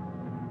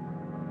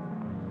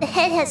 The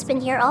head has been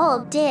here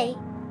all day.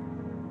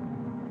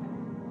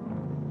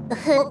 The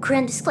hood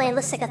grim display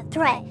looks like a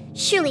threat,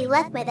 surely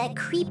left by that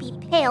creepy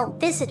pale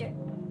visitor.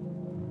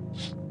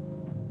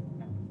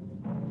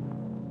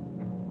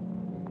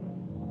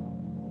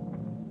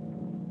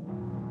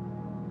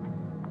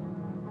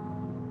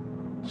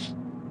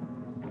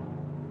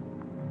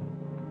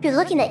 You're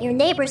looking at your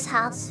neighbor's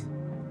house.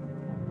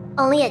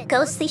 Only a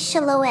ghostly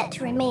silhouette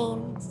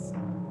remains.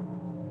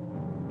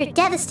 You're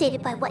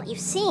devastated by what you've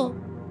seen.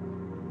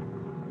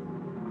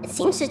 It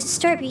seems to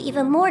disturb you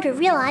even more to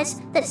realize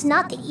that it's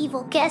not the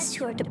evil guests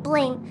who are to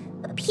blame,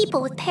 but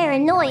people with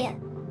paranoia.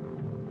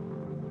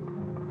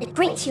 It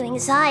brings you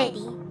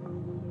anxiety.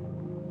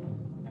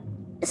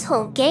 This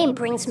whole game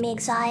brings me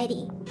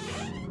anxiety.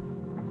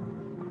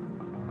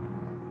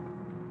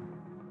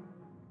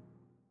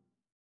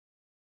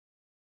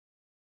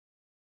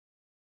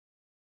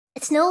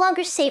 It's no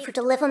longer safer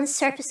to live on the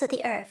surface of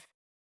the earth.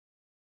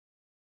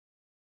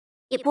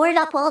 You boarded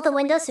up all the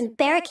windows and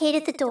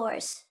barricaded the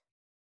doors.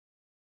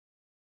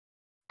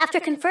 After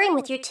conferring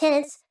with your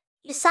tenants,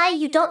 you decide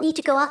you don't need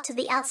to go out to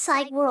the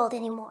outside world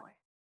anymore.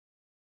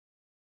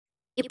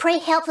 You pray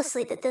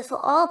helplessly that this will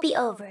all be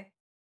over.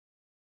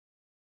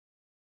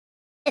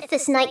 If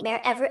this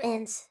nightmare ever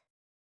ends.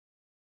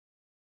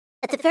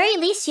 At the very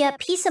least, you have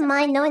peace of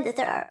mind knowing that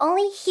there are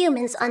only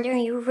humans under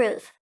your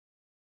roof.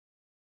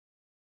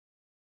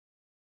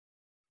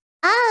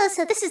 Oh,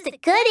 so this is the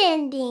good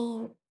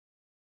ending.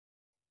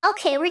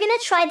 Okay, we're gonna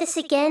try this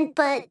again,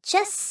 but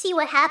just see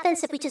what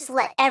happens if we just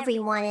let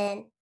everyone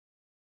in.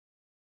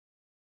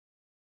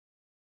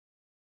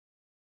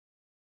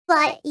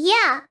 But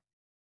yeah,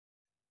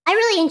 I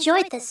really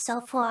enjoyed this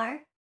so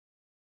far.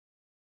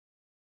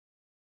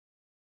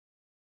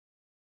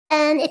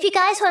 And if you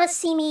guys want to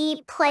see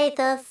me play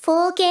the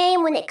full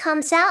game when it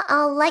comes out,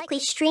 I'll likely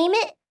stream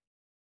it.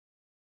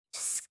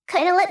 Just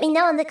kind of let me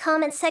know in the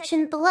comment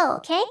section below,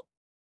 okay?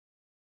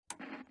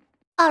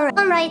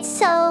 Alright,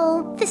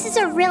 so this is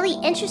a really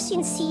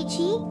interesting CG,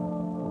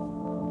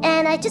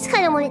 and I just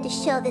kind of wanted to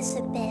show this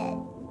a bit.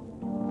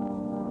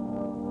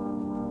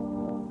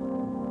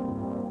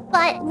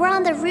 But we're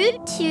on the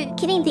route to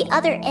getting the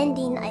other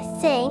ending, I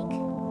think.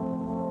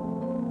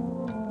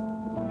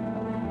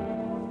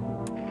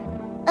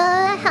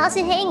 How's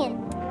it hanging?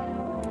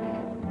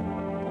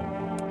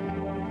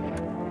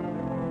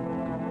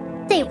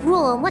 They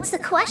rule, and what's the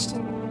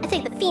question? I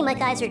think the FEMA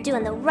guys are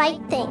doing the right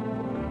thing.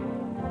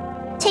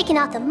 Taking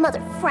out the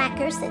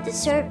motherfrackers that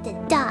deserve to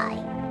die.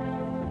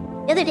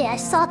 The other day I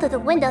saw through the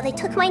window they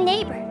took my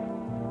neighbor.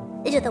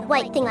 They did the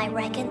right thing, I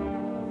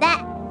reckon.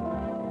 That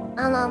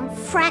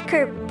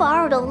fracker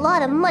borrowed a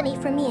lot of money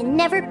from me and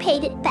never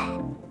paid it back.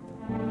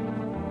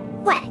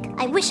 Whack,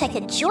 I wish I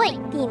could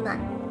join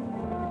FEMA.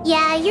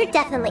 Yeah, you're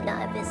definitely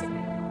not a visitor.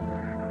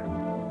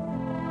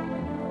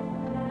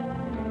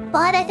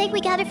 But I think we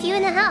got a few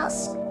in the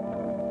house.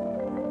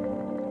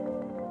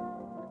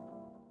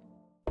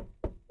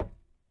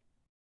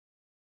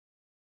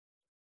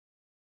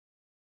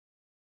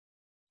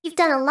 You've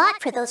done a lot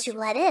for those you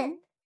let in.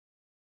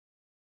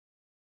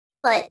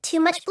 But too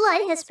much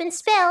blood has been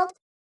spilled.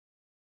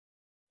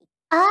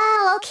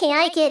 Oh, okay,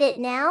 I get it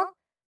now.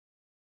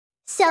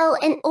 So,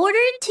 in order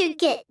to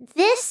get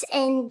this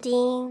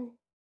ending,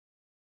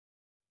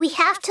 we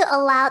have to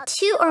allow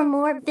 2 or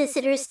more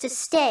visitors to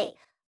stay.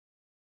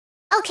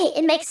 Okay,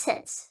 it makes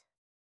sense.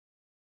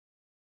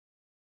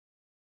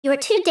 You are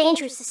too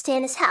dangerous to stay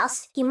in this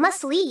house. You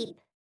must leave.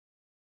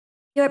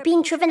 You are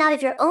being driven out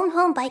of your own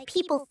home by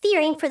people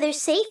fearing for their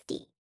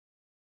safety.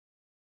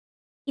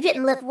 You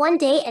didn't live one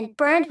day and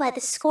burned by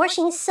the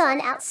scorching sun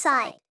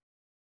outside.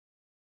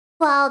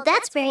 Well,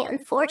 that's very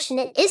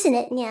unfortunate, isn't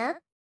it, Nya?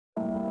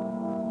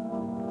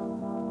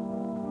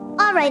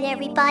 Alright,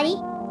 everybody.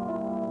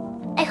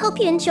 I hope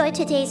you enjoyed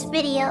today's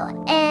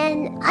video,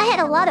 and I had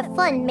a lot of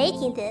fun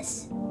making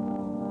this.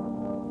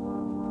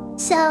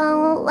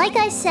 So, like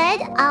I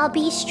said, I'll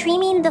be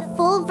streaming the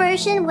full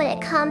version when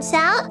it comes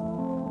out.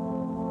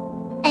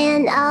 And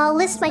and I'll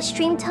list my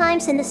stream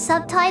times in the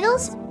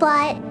subtitles,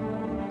 but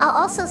I'll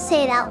also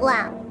say it out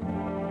loud.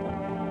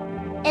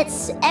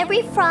 It's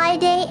every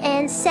Friday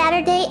and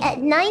Saturday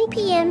at 9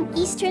 p.m.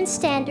 Eastern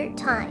Standard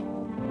Time.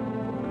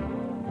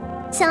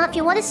 So if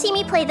you want to see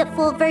me play the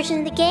full version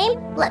of the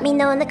game, let me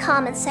know in the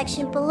comments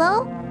section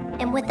below.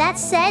 And with that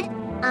said,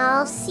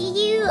 I'll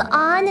see you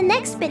on the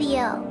next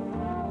video.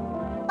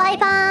 Bye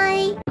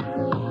bye!